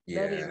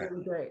 Yeah. That is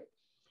really great.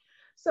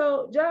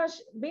 So Josh,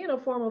 being a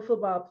former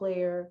football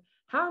player,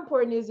 how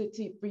important is it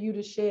for you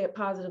to shed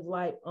positive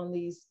light on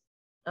these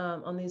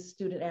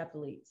student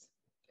athletes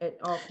at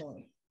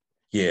Alcorn?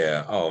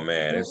 Yeah. Oh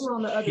man, it's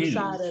on the other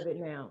side of it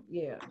now.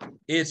 Yeah,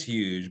 it's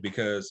huge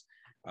because,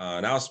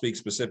 and I'll speak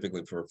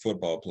specifically for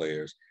football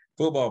players.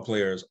 Football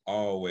players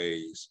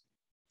always,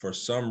 for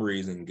some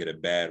reason, get a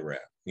bad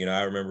rap.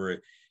 I remember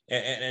it.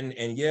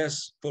 And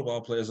yes,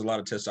 football players, a lot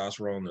of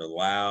testosterone. They're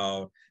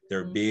loud,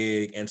 they're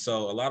big, and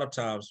so a lot of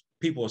times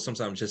people are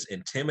sometimes just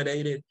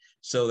intimidated.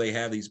 So they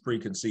have these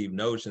preconceived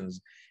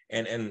notions,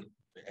 and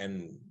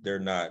they're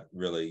not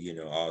really,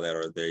 all that,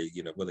 or they,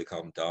 what they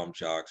call them, dumb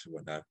jocks or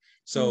whatnot.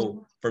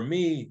 So for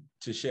me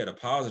to shed a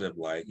positive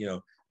light,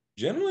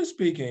 generally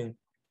speaking,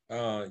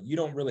 you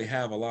don't really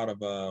have a lot of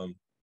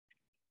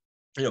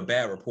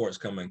bad reports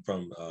coming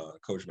from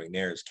Coach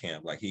McNair's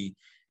camp. Like he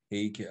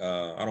I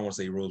don't want to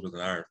say he rules with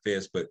an iron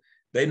fist, but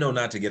they know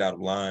not to get out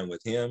of line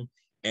with him.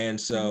 And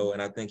so,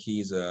 and I think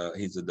he's a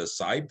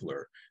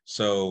discipler.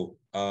 So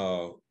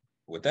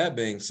with that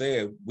being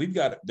said,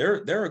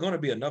 there are going to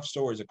be enough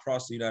stories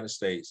across the United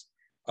States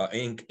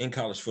in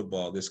college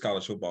football, this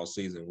college football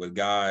season, with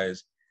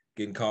guys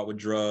getting caught with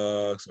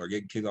drugs or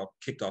getting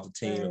kicked off the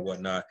team and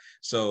whatnot.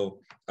 So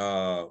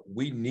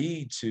we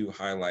need to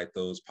highlight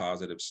those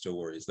positive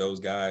stories, those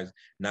guys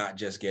not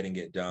just getting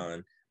it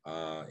done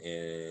on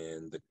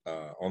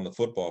the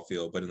football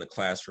field, but in the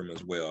classroom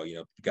as well.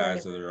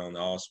 Guys that are on the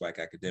all-SWAC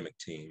academic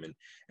team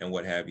and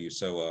what have you.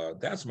 So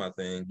that's my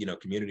thing.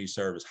 Community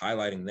service,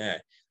 highlighting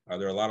that.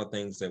 There are a lot of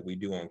things that we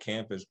do on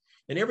campus,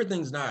 and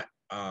everything's not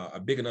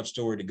a big enough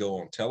story to go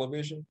on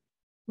television,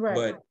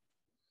 but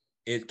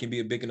it can be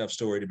a big enough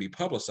story to be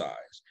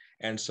publicized.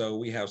 And so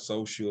we have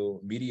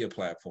social media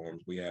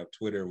platforms. We have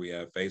Twitter, we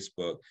have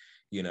Facebook,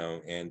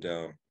 and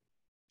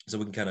so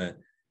we can kind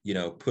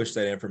of push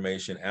that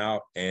information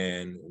out.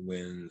 And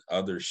when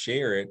others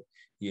share it,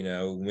 we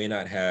may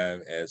not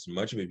have as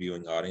much of a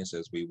viewing audience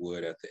as we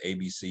would at the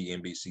ABC,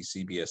 NBC,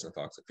 CBS, and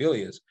Fox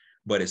affiliates,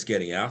 but it's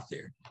getting out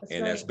there.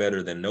 That's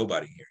better than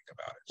nobody hearing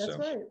about it. That's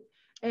right.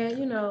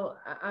 And,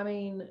 I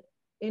mean,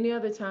 any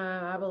other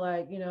time I'd be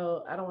like,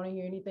 I don't want to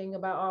hear anything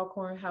about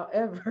Alcorn.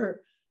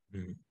 However,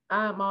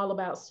 I'm all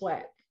about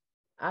SWAC.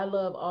 I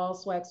love all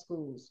SWAC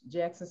schools.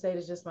 Jackson State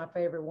is just my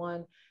favorite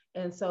one.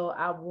 And so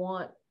I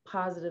want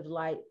positive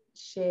light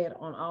shed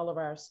on all of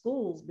our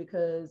schools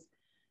because,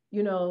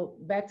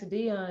 back to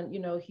Dion,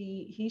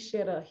 he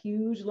shed a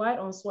huge light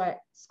on SWAC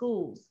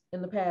schools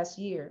in the past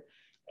year,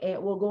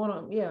 and going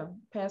on,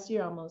 past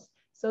year almost.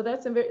 So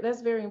that's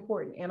very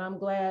important, and I'm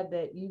glad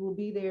that you will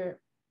be there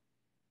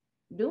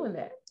doing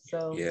that.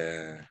 So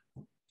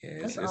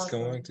it's awesome.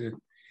 Going to,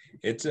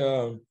 and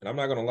I'm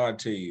not going to lie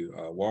to you.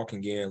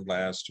 Walking in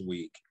last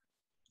week,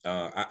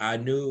 I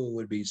knew it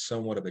would be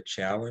somewhat of a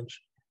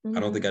challenge. I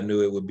don't think I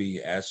knew it would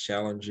be as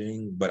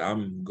challenging, but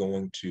I'm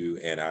going to,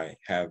 and I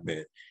have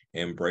been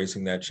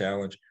embracing that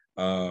challenge.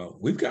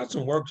 We've got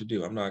some work to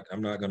do. I'm not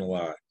going to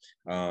lie.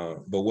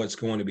 But what's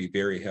going to be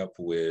very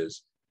helpful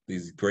is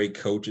these great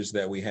coaches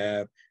that we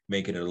have,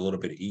 making it a little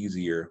bit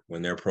easier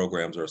when their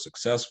programs are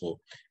successful.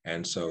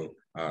 And so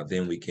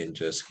then we can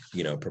just,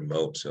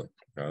 promote. So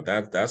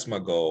that's my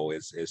goal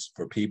is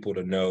for people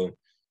to know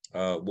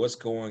what's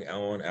going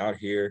on out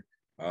here.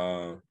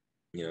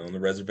 On the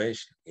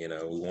reservation, we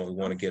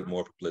want to get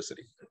more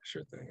publicity.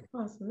 Sure thing.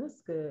 Awesome.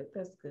 That's good.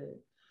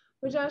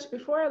 Well, Josh,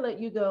 before I let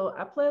you go,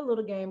 I play a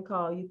little game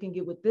called You Can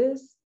Get With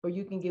This or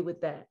You Can Get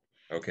With That.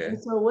 Okay.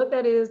 And so what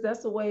that is,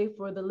 that's a way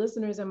for the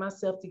listeners and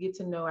myself to get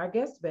to know our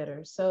guests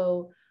better.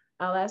 So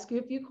I'll ask you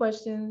a few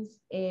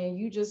questions and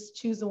you just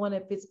choose the one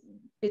that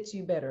fits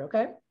you better.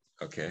 Okay.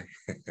 Okay.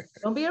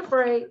 Don't be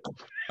afraid.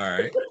 All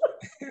right.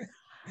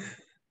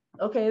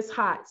 Okay, it's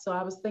hot, so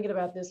I was thinking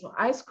about this one.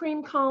 Ice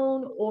cream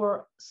cone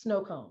or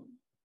snow cone?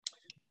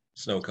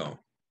 Snow cone.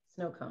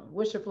 Snow cone.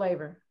 What's your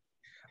flavor?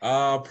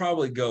 I'll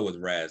probably go with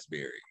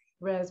raspberry.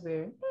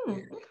 Raspberry. Yeah.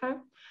 Okay.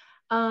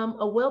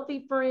 A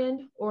wealthy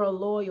friend or a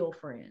loyal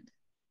friend?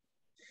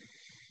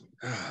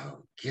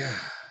 Oh God,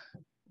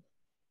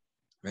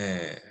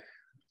 man,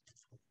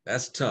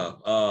 that's tough.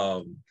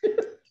 I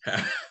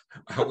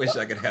wish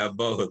I could have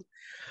both.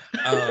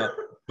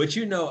 But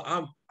you know,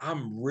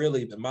 I'm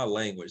really my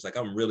language, like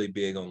I'm really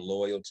big on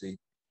loyalty.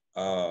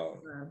 But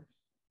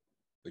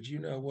you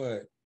know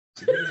what?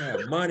 If you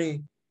have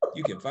money,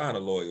 you can find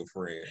a loyal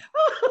friend.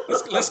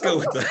 Let's go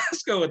with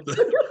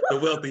the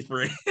wealthy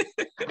friend.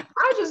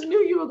 I just knew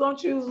you were gonna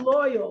choose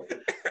loyal,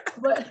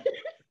 but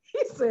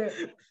he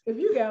said, if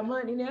you got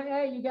money, now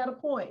hey, you got a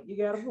point. You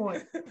got a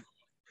point.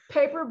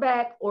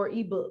 Paperback or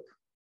ebook?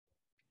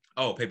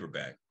 Oh,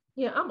 paperback.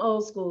 Yeah, I'm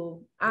old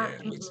school. Yeah,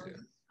 me too.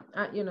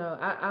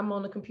 I'm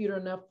on the computer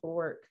enough for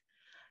work.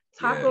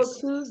 Taco Yes.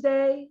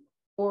 Tuesday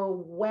or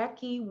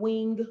Wacky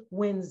Wing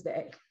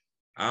Wednesday?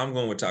 I'm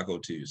going with Taco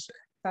Tuesday.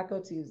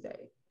 Taco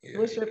Tuesday. Yeah,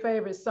 What's your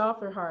favorite,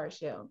 soft or hard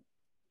shell?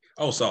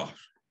 Oh, soft.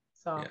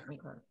 Soft. Yeah.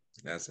 Okay.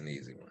 That's an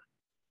easy one.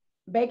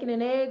 Bacon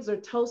and eggs or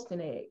toast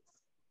and eggs?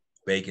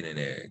 Bacon and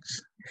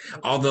eggs.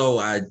 Although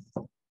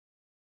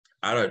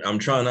I'm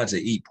trying not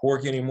to eat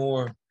pork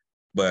anymore,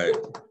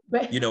 but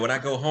you know, when I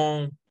go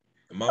home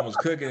and mama's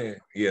cooking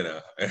it, you know.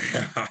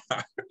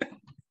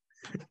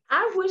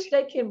 I wish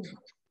they can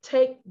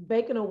take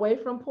bacon away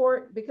from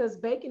pork because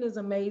bacon is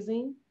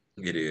amazing.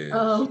 It is.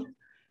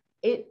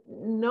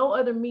 No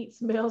other meat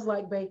smells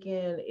like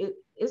bacon.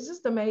 It's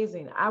just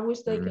amazing. I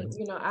wish they can,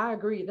 I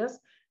agree.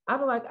 I'd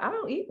be like, I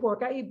don't eat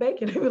pork, I eat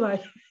bacon. They'd be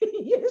like,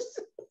 yes.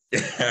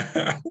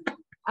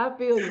 I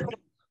feel you.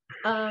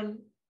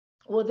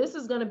 Well, this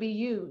is going to be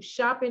you.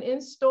 Shopping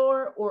in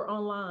store or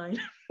online?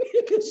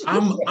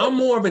 I'm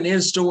more of an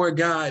in-store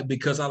guy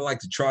because I like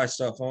to try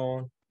stuff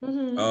on.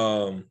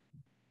 Mm-hmm.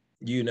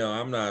 You know,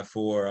 I'm not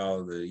for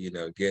all the,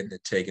 getting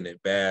it, taking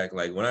it back.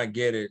 Like when I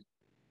get it,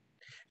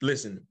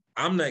 listen,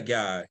 I'm that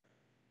guy.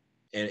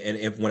 And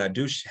if when I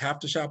do have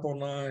to shop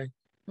online,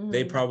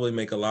 they probably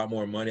make a lot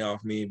more money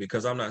off me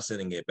because I'm not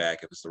sending it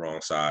back if it's the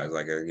wrong size,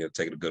 like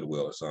take it to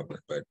Goodwill or something.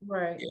 But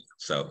right, yeah,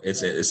 so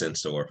it's in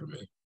store for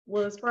me.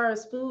 Well, as far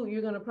as food,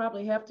 you're gonna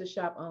probably have to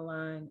shop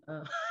online,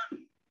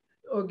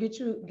 or get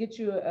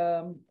you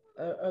a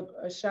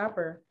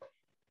shopper.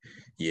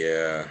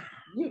 Yeah.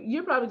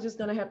 You're probably just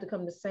gonna have to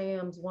come to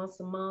Sam's once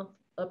a month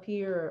up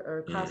here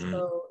or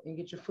Costco and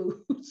get your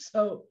food.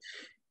 So.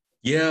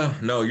 Yeah,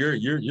 no,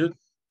 you're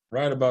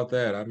right about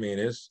that. I mean,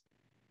 it's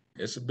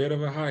a bit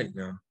of a hike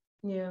now.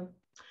 Yeah.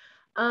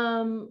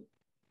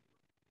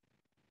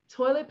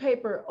 Toilet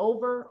paper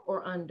over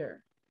or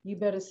under? You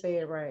better say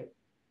it right.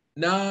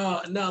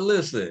 No,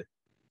 listen.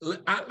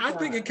 I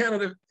think it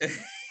kind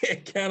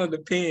of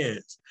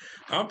depends.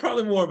 I'm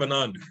probably more of an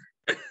under.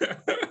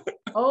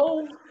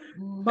 Oh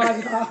my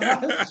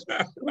gosh.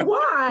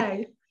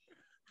 Why?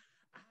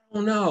 I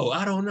don't know.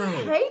 I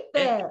hate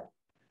that.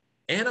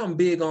 And I'm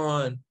big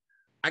on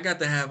I got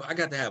to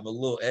have a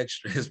little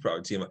extra. It's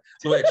probably too much.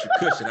 A little extra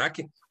cushion.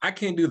 I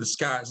can't do the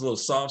Scott's little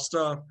soft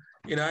stuff.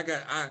 You know,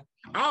 I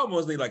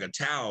almost need like a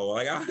towel.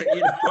 Like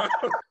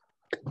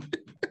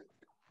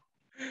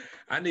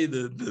I need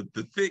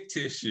the thick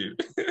tissue.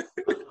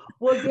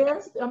 Well,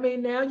 yes. I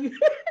mean, now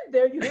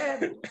there you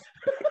have it.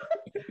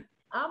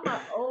 I'm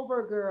an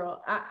over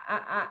girl.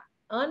 I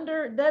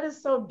under, that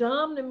is so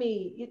dumb to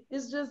me.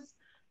 It's just.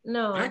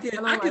 No, I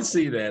can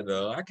see that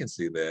though. I can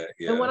see that.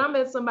 Yeah. And when I'm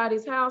at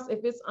somebody's house,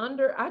 if it's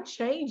under, I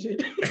change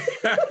it.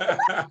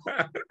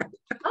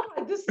 I'm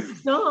like, this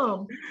is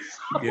dumb.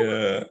 So,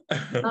 yeah.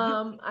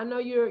 I know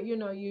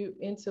you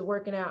into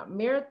working out.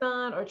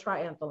 Marathon or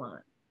triathlon?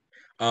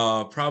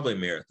 Probably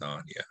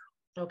marathon. Yeah.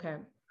 Okay.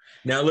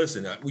 Now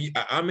listen,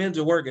 I'm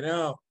into working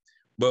out,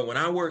 but when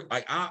I work,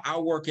 like I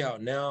work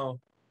out now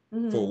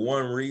for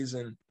one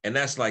reason, and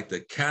that's like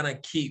to kind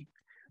of keep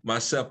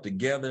myself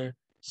together.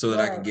 So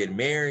that I can get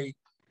married.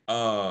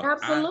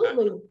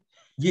 Absolutely.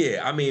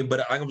 I mean,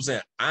 but like I'm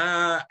saying,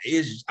 I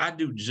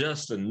do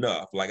just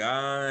enough. Like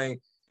 5K.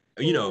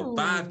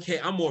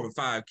 I'm more of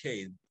a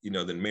 5K,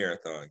 than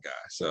marathon guy.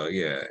 So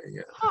yeah.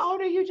 How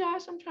old are you,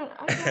 Josh? I'm trying.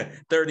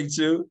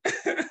 32.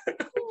 I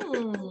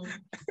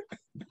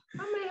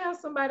may have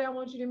somebody I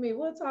want you to meet.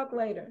 We'll talk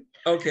later.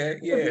 Okay.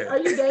 Yeah. Are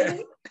you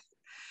dating?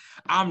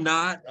 I'm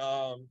not.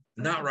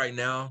 Not right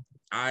now.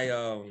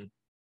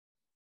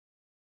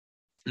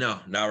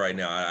 No, not right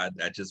now. I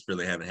just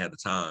really haven't had the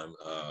time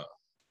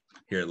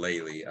here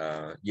lately.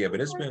 But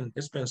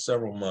it's been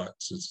several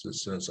months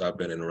since I've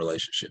been in a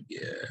relationship.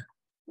 Yeah.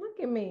 Look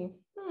at me.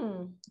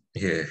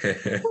 Yeah.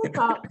 We'll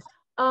talk.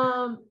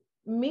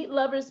 Meat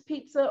lovers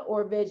pizza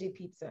or veggie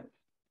pizza?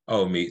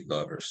 Oh, meat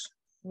lovers.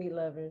 Meat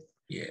lovers.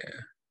 Yeah.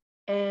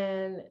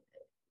 And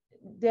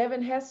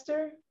Devin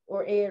Hester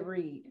or Ed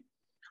Reed?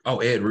 Oh,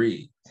 Ed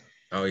Reed.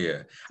 Oh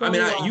yeah. So I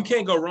mean, you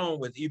can't go wrong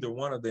with either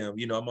one of them.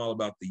 I'm all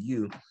about the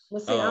you.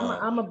 Well, see,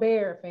 I'm a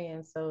Bear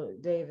fan, so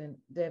Devin.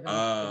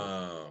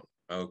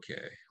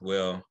 Okay.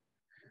 Well,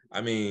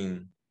 I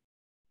mean,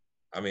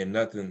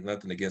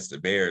 nothing against the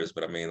Bears,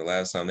 but I mean, the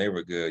last time they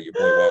were good, your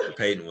boy Walter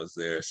Payton was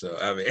there. So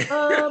I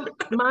mean,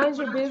 Mind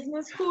your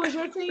business. Who is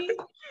your team?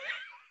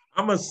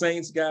 I'm a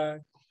Saints guy.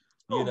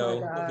 You Oh my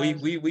know, we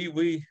gosh. we we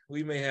we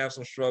we may have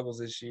some struggles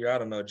this year. I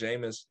don't know,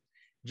 Jameis.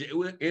 It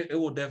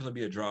will definitely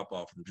be a drop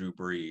off from Drew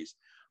Brees.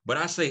 But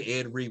I say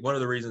Ed Reed. One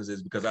of the reasons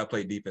is because I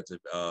play defensive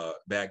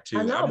back I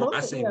too. know I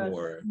both. see him Yeah.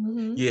 more.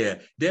 Hmm. Yeah,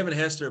 Devin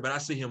Hester, but I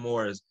see him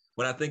more as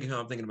when I think of him,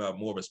 I'm thinking about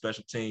more of a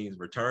special teams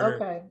returner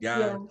Okay. guy.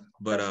 Yeah.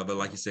 But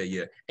like you said,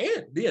 yeah,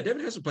 and yeah,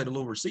 Devin Hester played a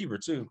little receiver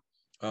too.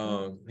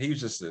 Mhm. He was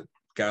just a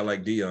guy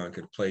like Dion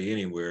could play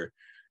anywhere.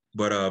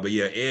 But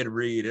yeah, Ed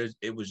Reed,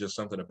 it was just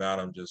something about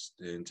him, just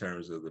in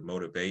terms of the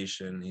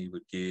motivation he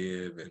would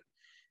give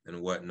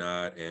and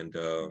whatnot. And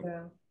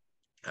Yeah.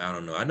 I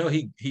don't know. I know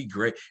he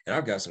great, and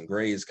I've got some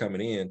grades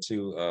coming in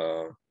too.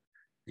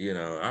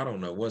 I don't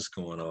know what's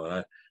going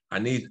on. I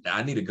need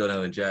to go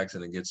down to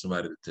Jackson and get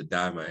somebody to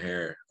dye my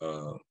hair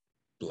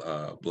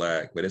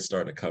black, but it's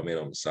starting to come in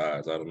on the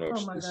sides. I don't know if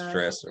Oh my it's gosh.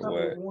 stress or Start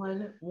with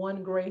what.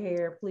 one gray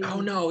hair, Oh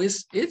please. no,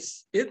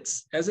 it's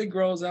as it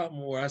grows out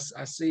more, I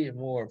see it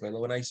more. But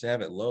when I used to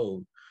have it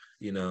low,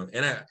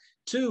 and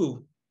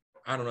too,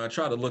 I don't know. I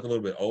tried to look a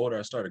little bit older.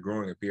 I started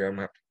growing a beard. I'm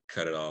gonna have to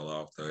cut it all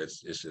off though.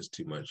 It's just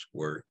too much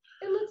work.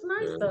 It looks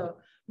nice Uh, though.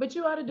 But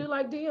you ought to do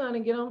like Dion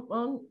and get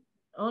on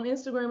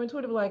Instagram and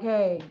Twitter, be like,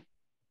 hey,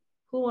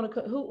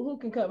 who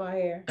can cut my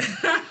hair?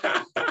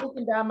 Who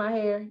can dye my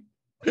hair?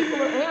 People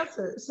will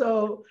answer.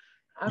 So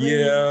I mean,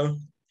 yeah,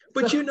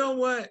 but you so know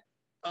what?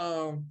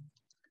 Um,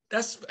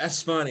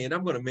 that's funny, and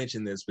I'm going to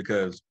mention this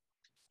because,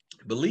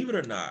 believe it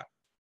or not,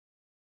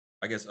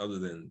 I guess other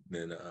than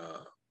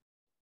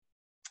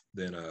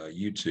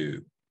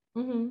YouTube,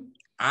 mhm.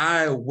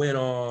 I went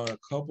on a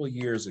couple of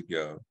years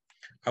ago.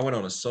 I went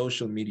on a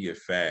social media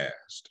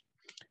fast,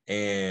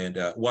 and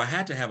well, I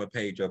had to have a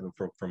page of them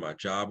for my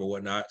job or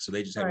whatnot, so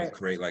they just had me Right.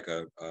 create like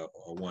a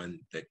one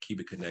that keep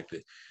it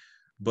connected.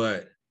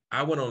 But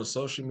I went on a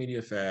social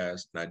media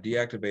fast and I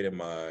deactivated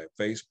my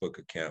Facebook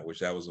account, which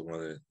that was the one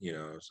that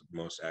I was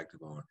most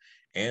active on,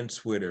 and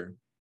Twitter,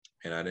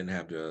 and I didn't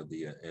have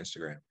the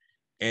Instagram.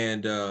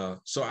 And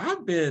so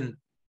I've been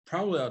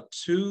probably about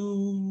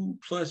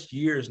 2+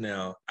 years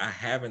now. I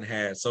haven't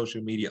had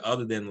social media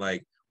other than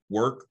like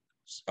work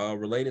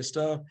related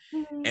stuff.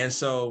 Mhm. And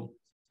so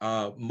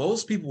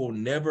most people will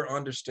never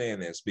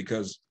understand this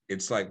because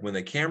it's like when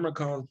the camera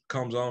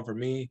comes on for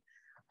me,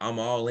 I'm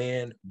all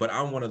in, but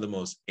I'm one of the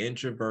most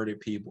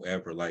introverted people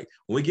ever. Like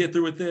when we get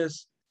through with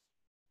this,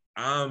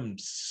 I'm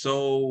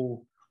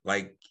so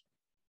like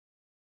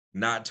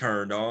not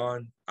turned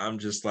on. I'm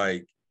just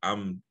like,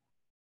 I'm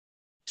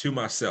to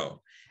myself.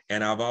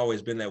 And I've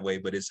always been that way,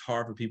 but it's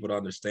hard for people to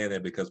understand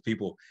that because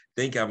people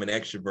think I'm an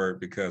extrovert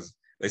because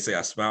they say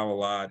I smile a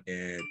lot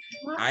and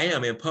What? I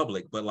am in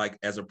public, but like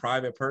as a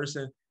private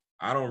person,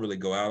 I don't really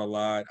go out a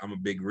lot. I'm a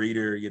big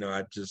reader,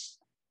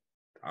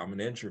 I'm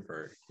an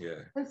introvert. Yeah.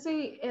 And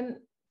see, and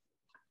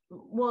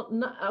well,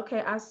 no,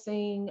 okay, I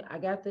sing, I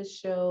got this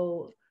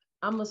show.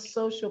 I'm a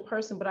social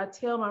person, but I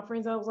tell my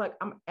friends, I was like,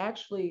 I'm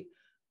actually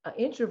an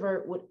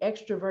introvert with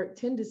extrovert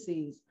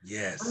tendencies.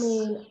 Yes. I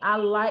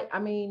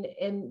mean,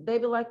 and they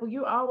be like, well,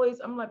 you always,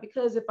 I'm like,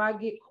 because if I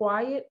get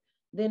quiet,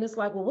 then it's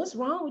like, well, what's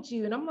wrong with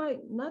you? And I'm like,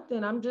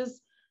 nothing. I'm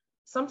just,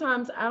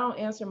 sometimes I don't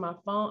answer my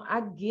phone.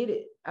 I get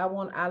it. I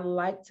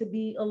like to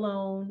be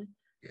alone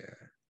Yeah.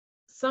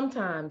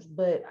 sometimes,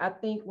 but I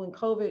think when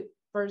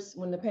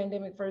the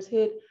pandemic first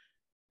hit,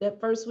 that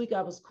first week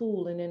I was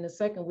cool, and then the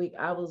second week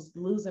I was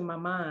losing my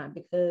mind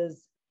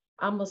because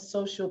I'm a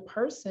social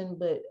person,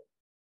 but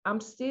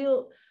I'm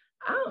still,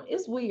 I don't,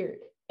 it's weird.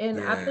 And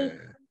I think Yeah.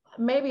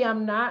 maybe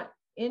I'm not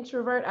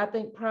introvert. I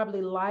think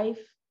probably life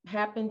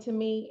happened to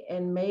me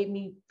and made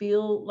me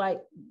feel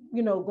like,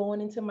 going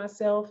into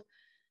myself.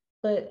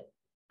 But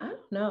I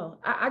don't know.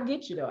 I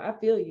get you though. I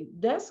feel you.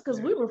 That's because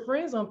Yeah. we were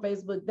friends on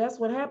Facebook. That's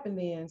what happened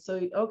then.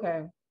 So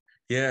okay.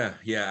 Yeah.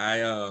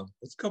 Yeah.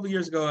 It's a couple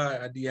years ago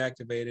I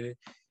deactivated it.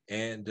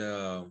 And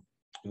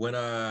when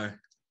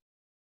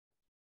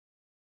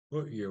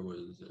what year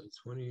was it?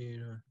 20.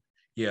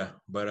 Yeah,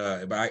 but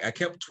I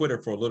kept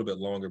Twitter for a little bit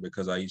longer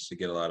because I used to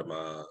get a lot of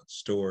my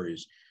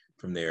stories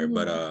from there.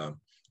 But Mhm. uh,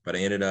 but I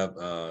ended up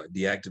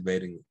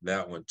deactivating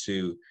that one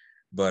too.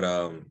 But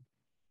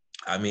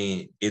I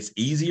mean, it's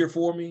easier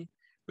for me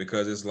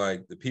because it's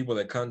like the people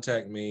that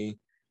contact me,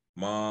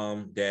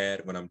 mom,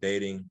 dad, when I'm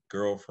dating,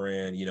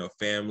 girlfriend,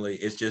 family.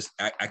 It's just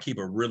I keep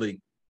a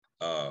really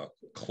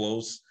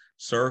close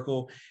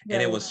circle.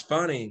 And it Right. was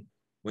funny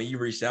when you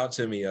reached out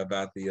to me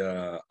about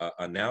the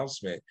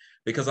announcement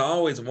because I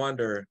always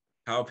wonder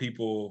how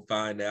people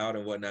find out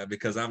and whatnot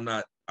because I'm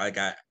not like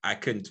I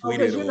couldn't Oh, tweet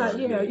because it you're not, or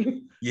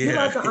you're yeah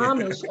like the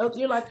Amish. Oh,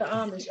 you're like the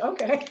Amish.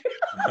 Okay.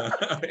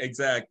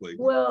 exactly.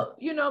 Well,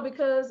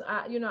 because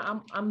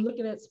I'm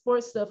looking at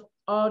sports stuff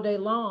all day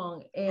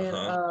long, and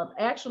Uh-huh.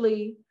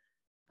 actually,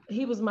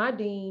 he was my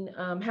dean,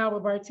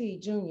 Howard Barty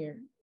Jr.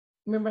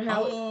 Remember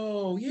how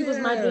Oh, he was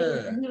my dean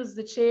yeah. and he was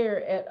the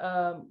chair at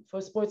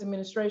for sports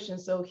administration.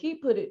 So he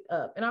put it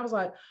up and I was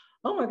like,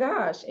 oh my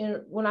gosh.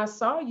 And when I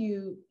saw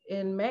you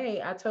in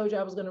May, I told you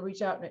I was going to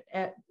reach out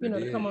at, I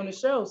to come on the did.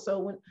 show. So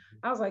when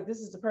I was like, this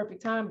is the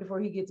perfect time before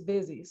he gets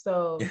busy.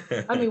 So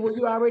I mean, well,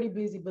 you're already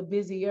busy, but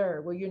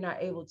busier where you're not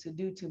able to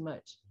do too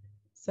much.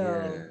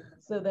 Yeah.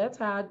 So that's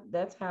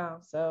how.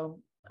 So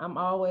I'm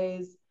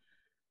always,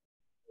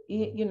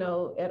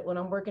 when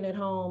I'm working at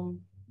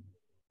home,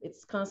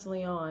 it's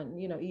constantly on,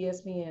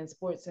 ESPN,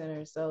 Sports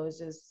Center. So it's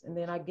just, and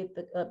then I get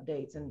the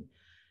updates and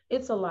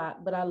it's a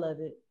lot, but I love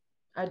it.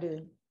 I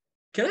do.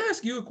 Can I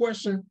ask you a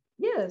question?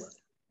 Yes.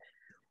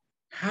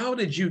 How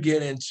did you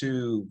get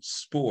into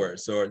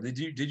sports? Or did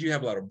you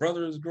have a lot of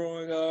brothers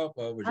growing up?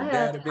 Or was your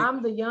dad a big?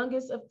 I'm the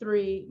youngest of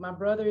three. My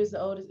brother is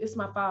the oldest. It's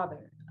my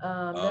father.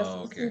 That's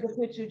Oh, you see okay. the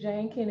picture,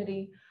 Jane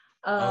Kennedy.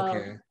 Um,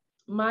 Okay.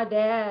 my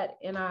dad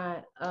and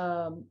I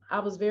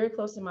was very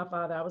close to my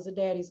father. I was a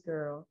daddy's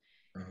girl.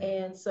 Uh-huh.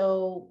 And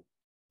so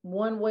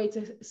one way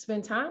to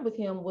spend time with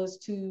him was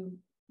to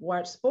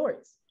watch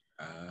sports.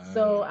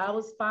 So Ah, I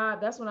was 5.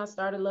 That's when I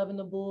started loving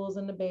the Bulls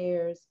and the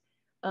Bears.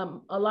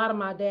 A lot of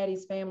my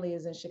daddy's family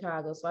is in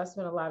Chicago, so I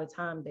spent a lot of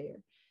time there.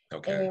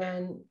 okay.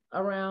 And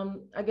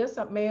around, I guess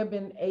I may have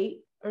been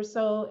 8 or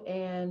so,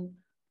 and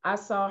I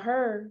saw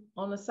her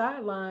on the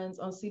sidelines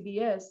on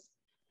CBS,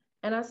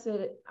 and I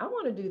said, I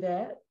want to do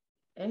that.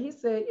 And he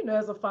said,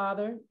 as a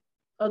father,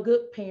 a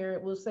good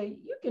parent will say,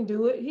 you can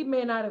do it. He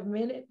may not have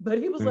meant it, but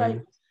he was like,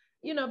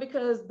 Mhm.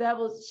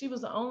 because she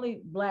was the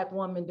only Black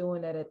woman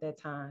doing that at that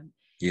time.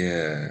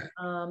 Yeah.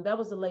 That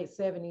was the late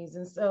 70s.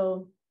 And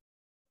so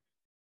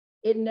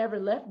it never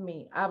left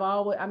me.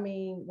 I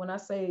mean, when I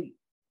say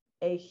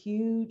a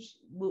huge,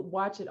 would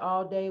watch it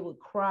all day, would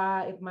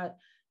cry if my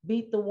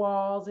beat the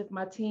walls if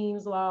my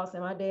teams lost,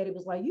 and my daddy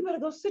was like, "You better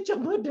go sit your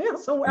butt down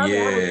somewhere." I mean,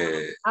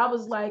 Yeah. I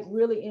was like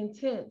really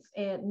intense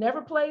and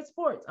never played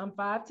sports. I'm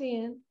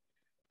 5'10",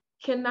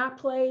 cannot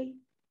play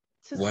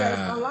to save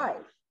my Wow.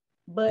 life,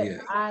 but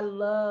Yeah. I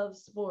love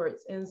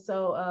sports, and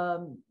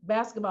so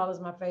basketball is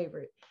my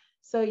favorite.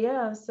 So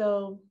yeah,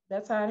 so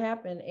that's how it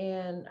happened.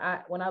 And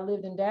when I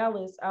lived in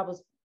Dallas, I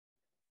was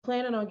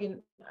planning on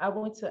getting. I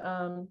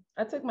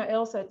took my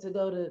LSAT to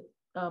go to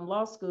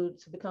law school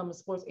to become a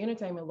sports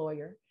entertainment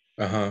lawyer.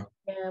 Uh-huh.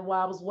 And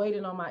while I was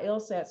waiting on my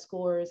LSAT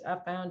scores, I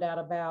found out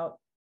about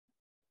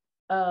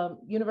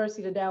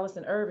University of Dallas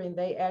and Irving.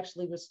 They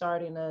actually were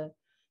starting a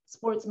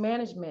sports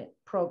management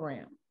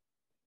program,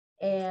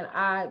 and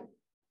I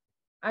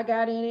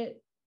got in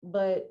it,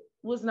 but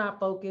was not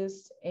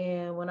focused.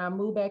 And when I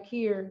moved back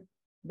here,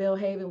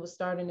 Belhaven was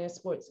starting their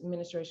sports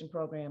administration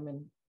program,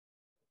 and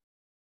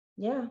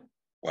yeah, so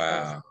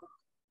Wow.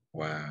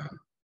 Wow.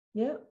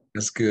 yeah,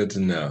 That's good to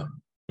know.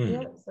 Hmm.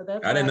 yeah. So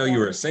that's I how didn't I know you got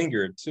were a it.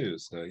 singer too.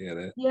 So yeah,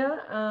 that. Yeah,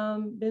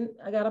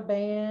 I got a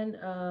band,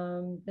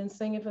 been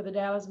singing for the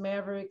Dallas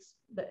Mavericks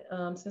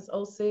since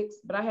 '06,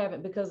 but I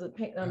haven't because of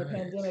the Nice.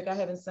 pandemic. I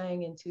haven't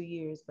sang in 2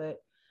 years, but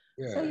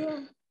so Yeah.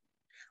 yeah.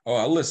 Oh,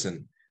 I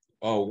listen.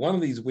 Oh, one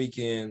of these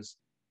weekends,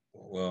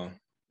 well,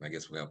 I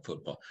guess we have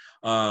football.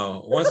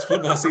 Once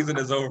football season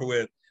is over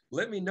with,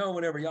 let me know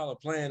whenever y'all are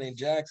playing in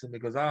Jackson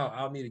because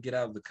I'll need to get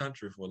out of the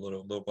country for a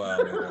little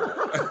while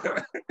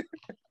and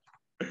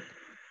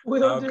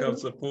Will I'll come do.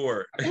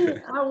 support.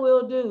 I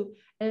will do.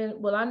 And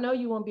well, I know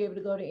you won't be able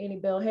to go to any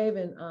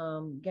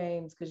Belhaven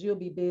games because you'll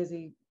be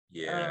busy.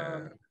 Yeah.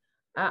 Um,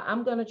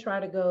 I'm gonna try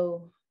to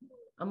go.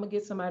 I'm gonna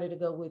get somebody to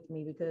go with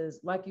me because,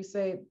 like you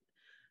said,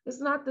 it's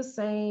not the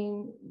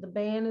same. The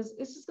band it's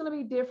just gonna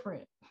be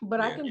different. But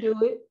I Yeah. can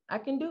do it. I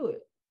can do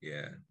it.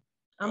 Yeah.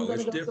 I'm Oh, gonna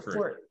it's go different.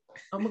 support.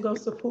 I'm gonna go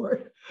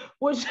support.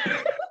 Which,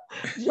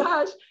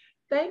 Josh,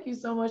 thank you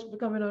so much for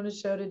coming on the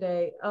show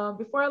today.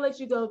 Before I let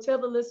you go, tell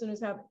the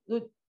listeners how.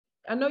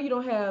 I know you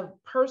don't have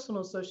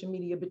personal social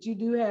media, but you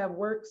do have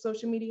work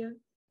social media.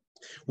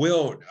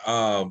 Well,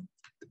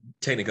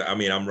 technically, I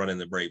mean, I'm running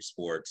the Brave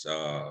Sports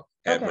at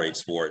Okay. Brave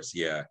Sports,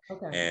 yeah,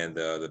 Okay. and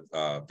the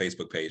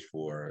Facebook page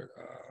for,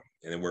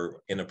 and then we're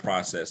in the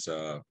process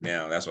of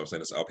now. That's what I'm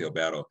saying. It's an uphill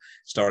battle.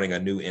 Starting a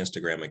new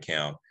Instagram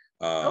account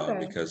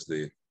Okay. because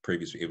the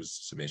previous it was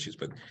some issues,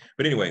 but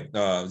anyway,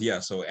 yeah.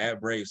 So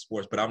at Brave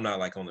Sports, but I'm not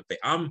like on the face.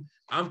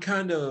 I'm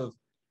kind of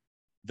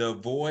the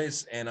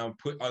voice, and I'm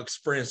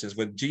for instance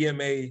with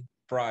GMA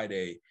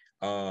Friday.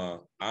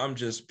 I'm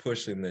just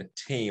pushing the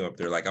team up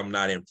there. Like I'm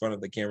not in front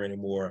of the camera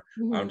anymore.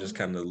 I'm just Mhm.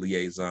 kind of the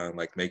liaison,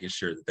 like making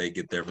sure that they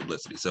get their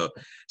publicity. So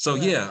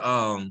Right.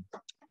 yeah,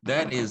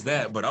 that is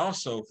that. But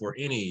also for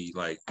any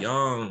like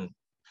young,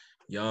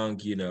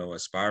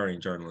 aspiring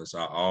journalists,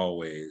 I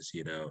always,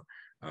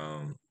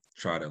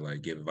 try to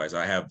like give advice.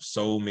 I have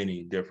so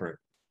many different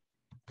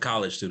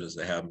college students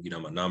that have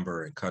my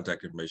number and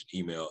contact information,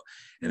 email,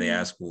 and they Mhm.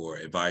 ask for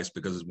advice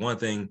because it's one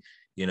thing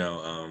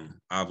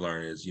I've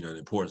learned is the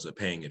importance of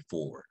paying it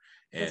forward,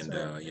 That's and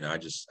right. I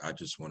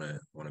just want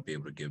to be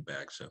able to give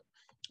back. So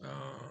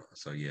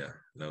yeah,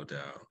 no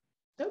doubt.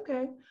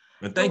 Okay.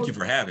 And thank you Well,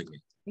 for having me.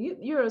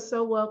 you're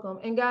so welcome.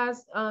 And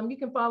guys, you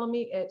can follow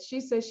me at She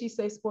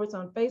Says Sports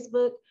on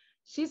Facebook.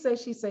 She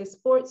Say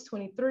Sports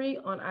 23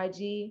 on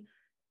IG.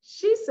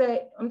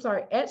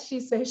 At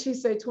She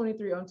Say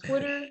 23 on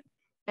Twitter.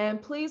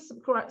 And please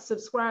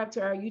subscribe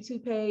to our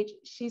YouTube page,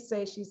 She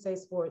Say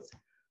Sports.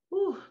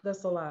 Ooh,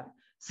 that's a lot.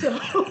 So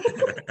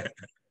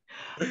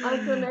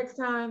until next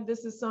time,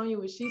 this is Sonia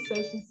with She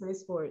Say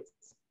Sports.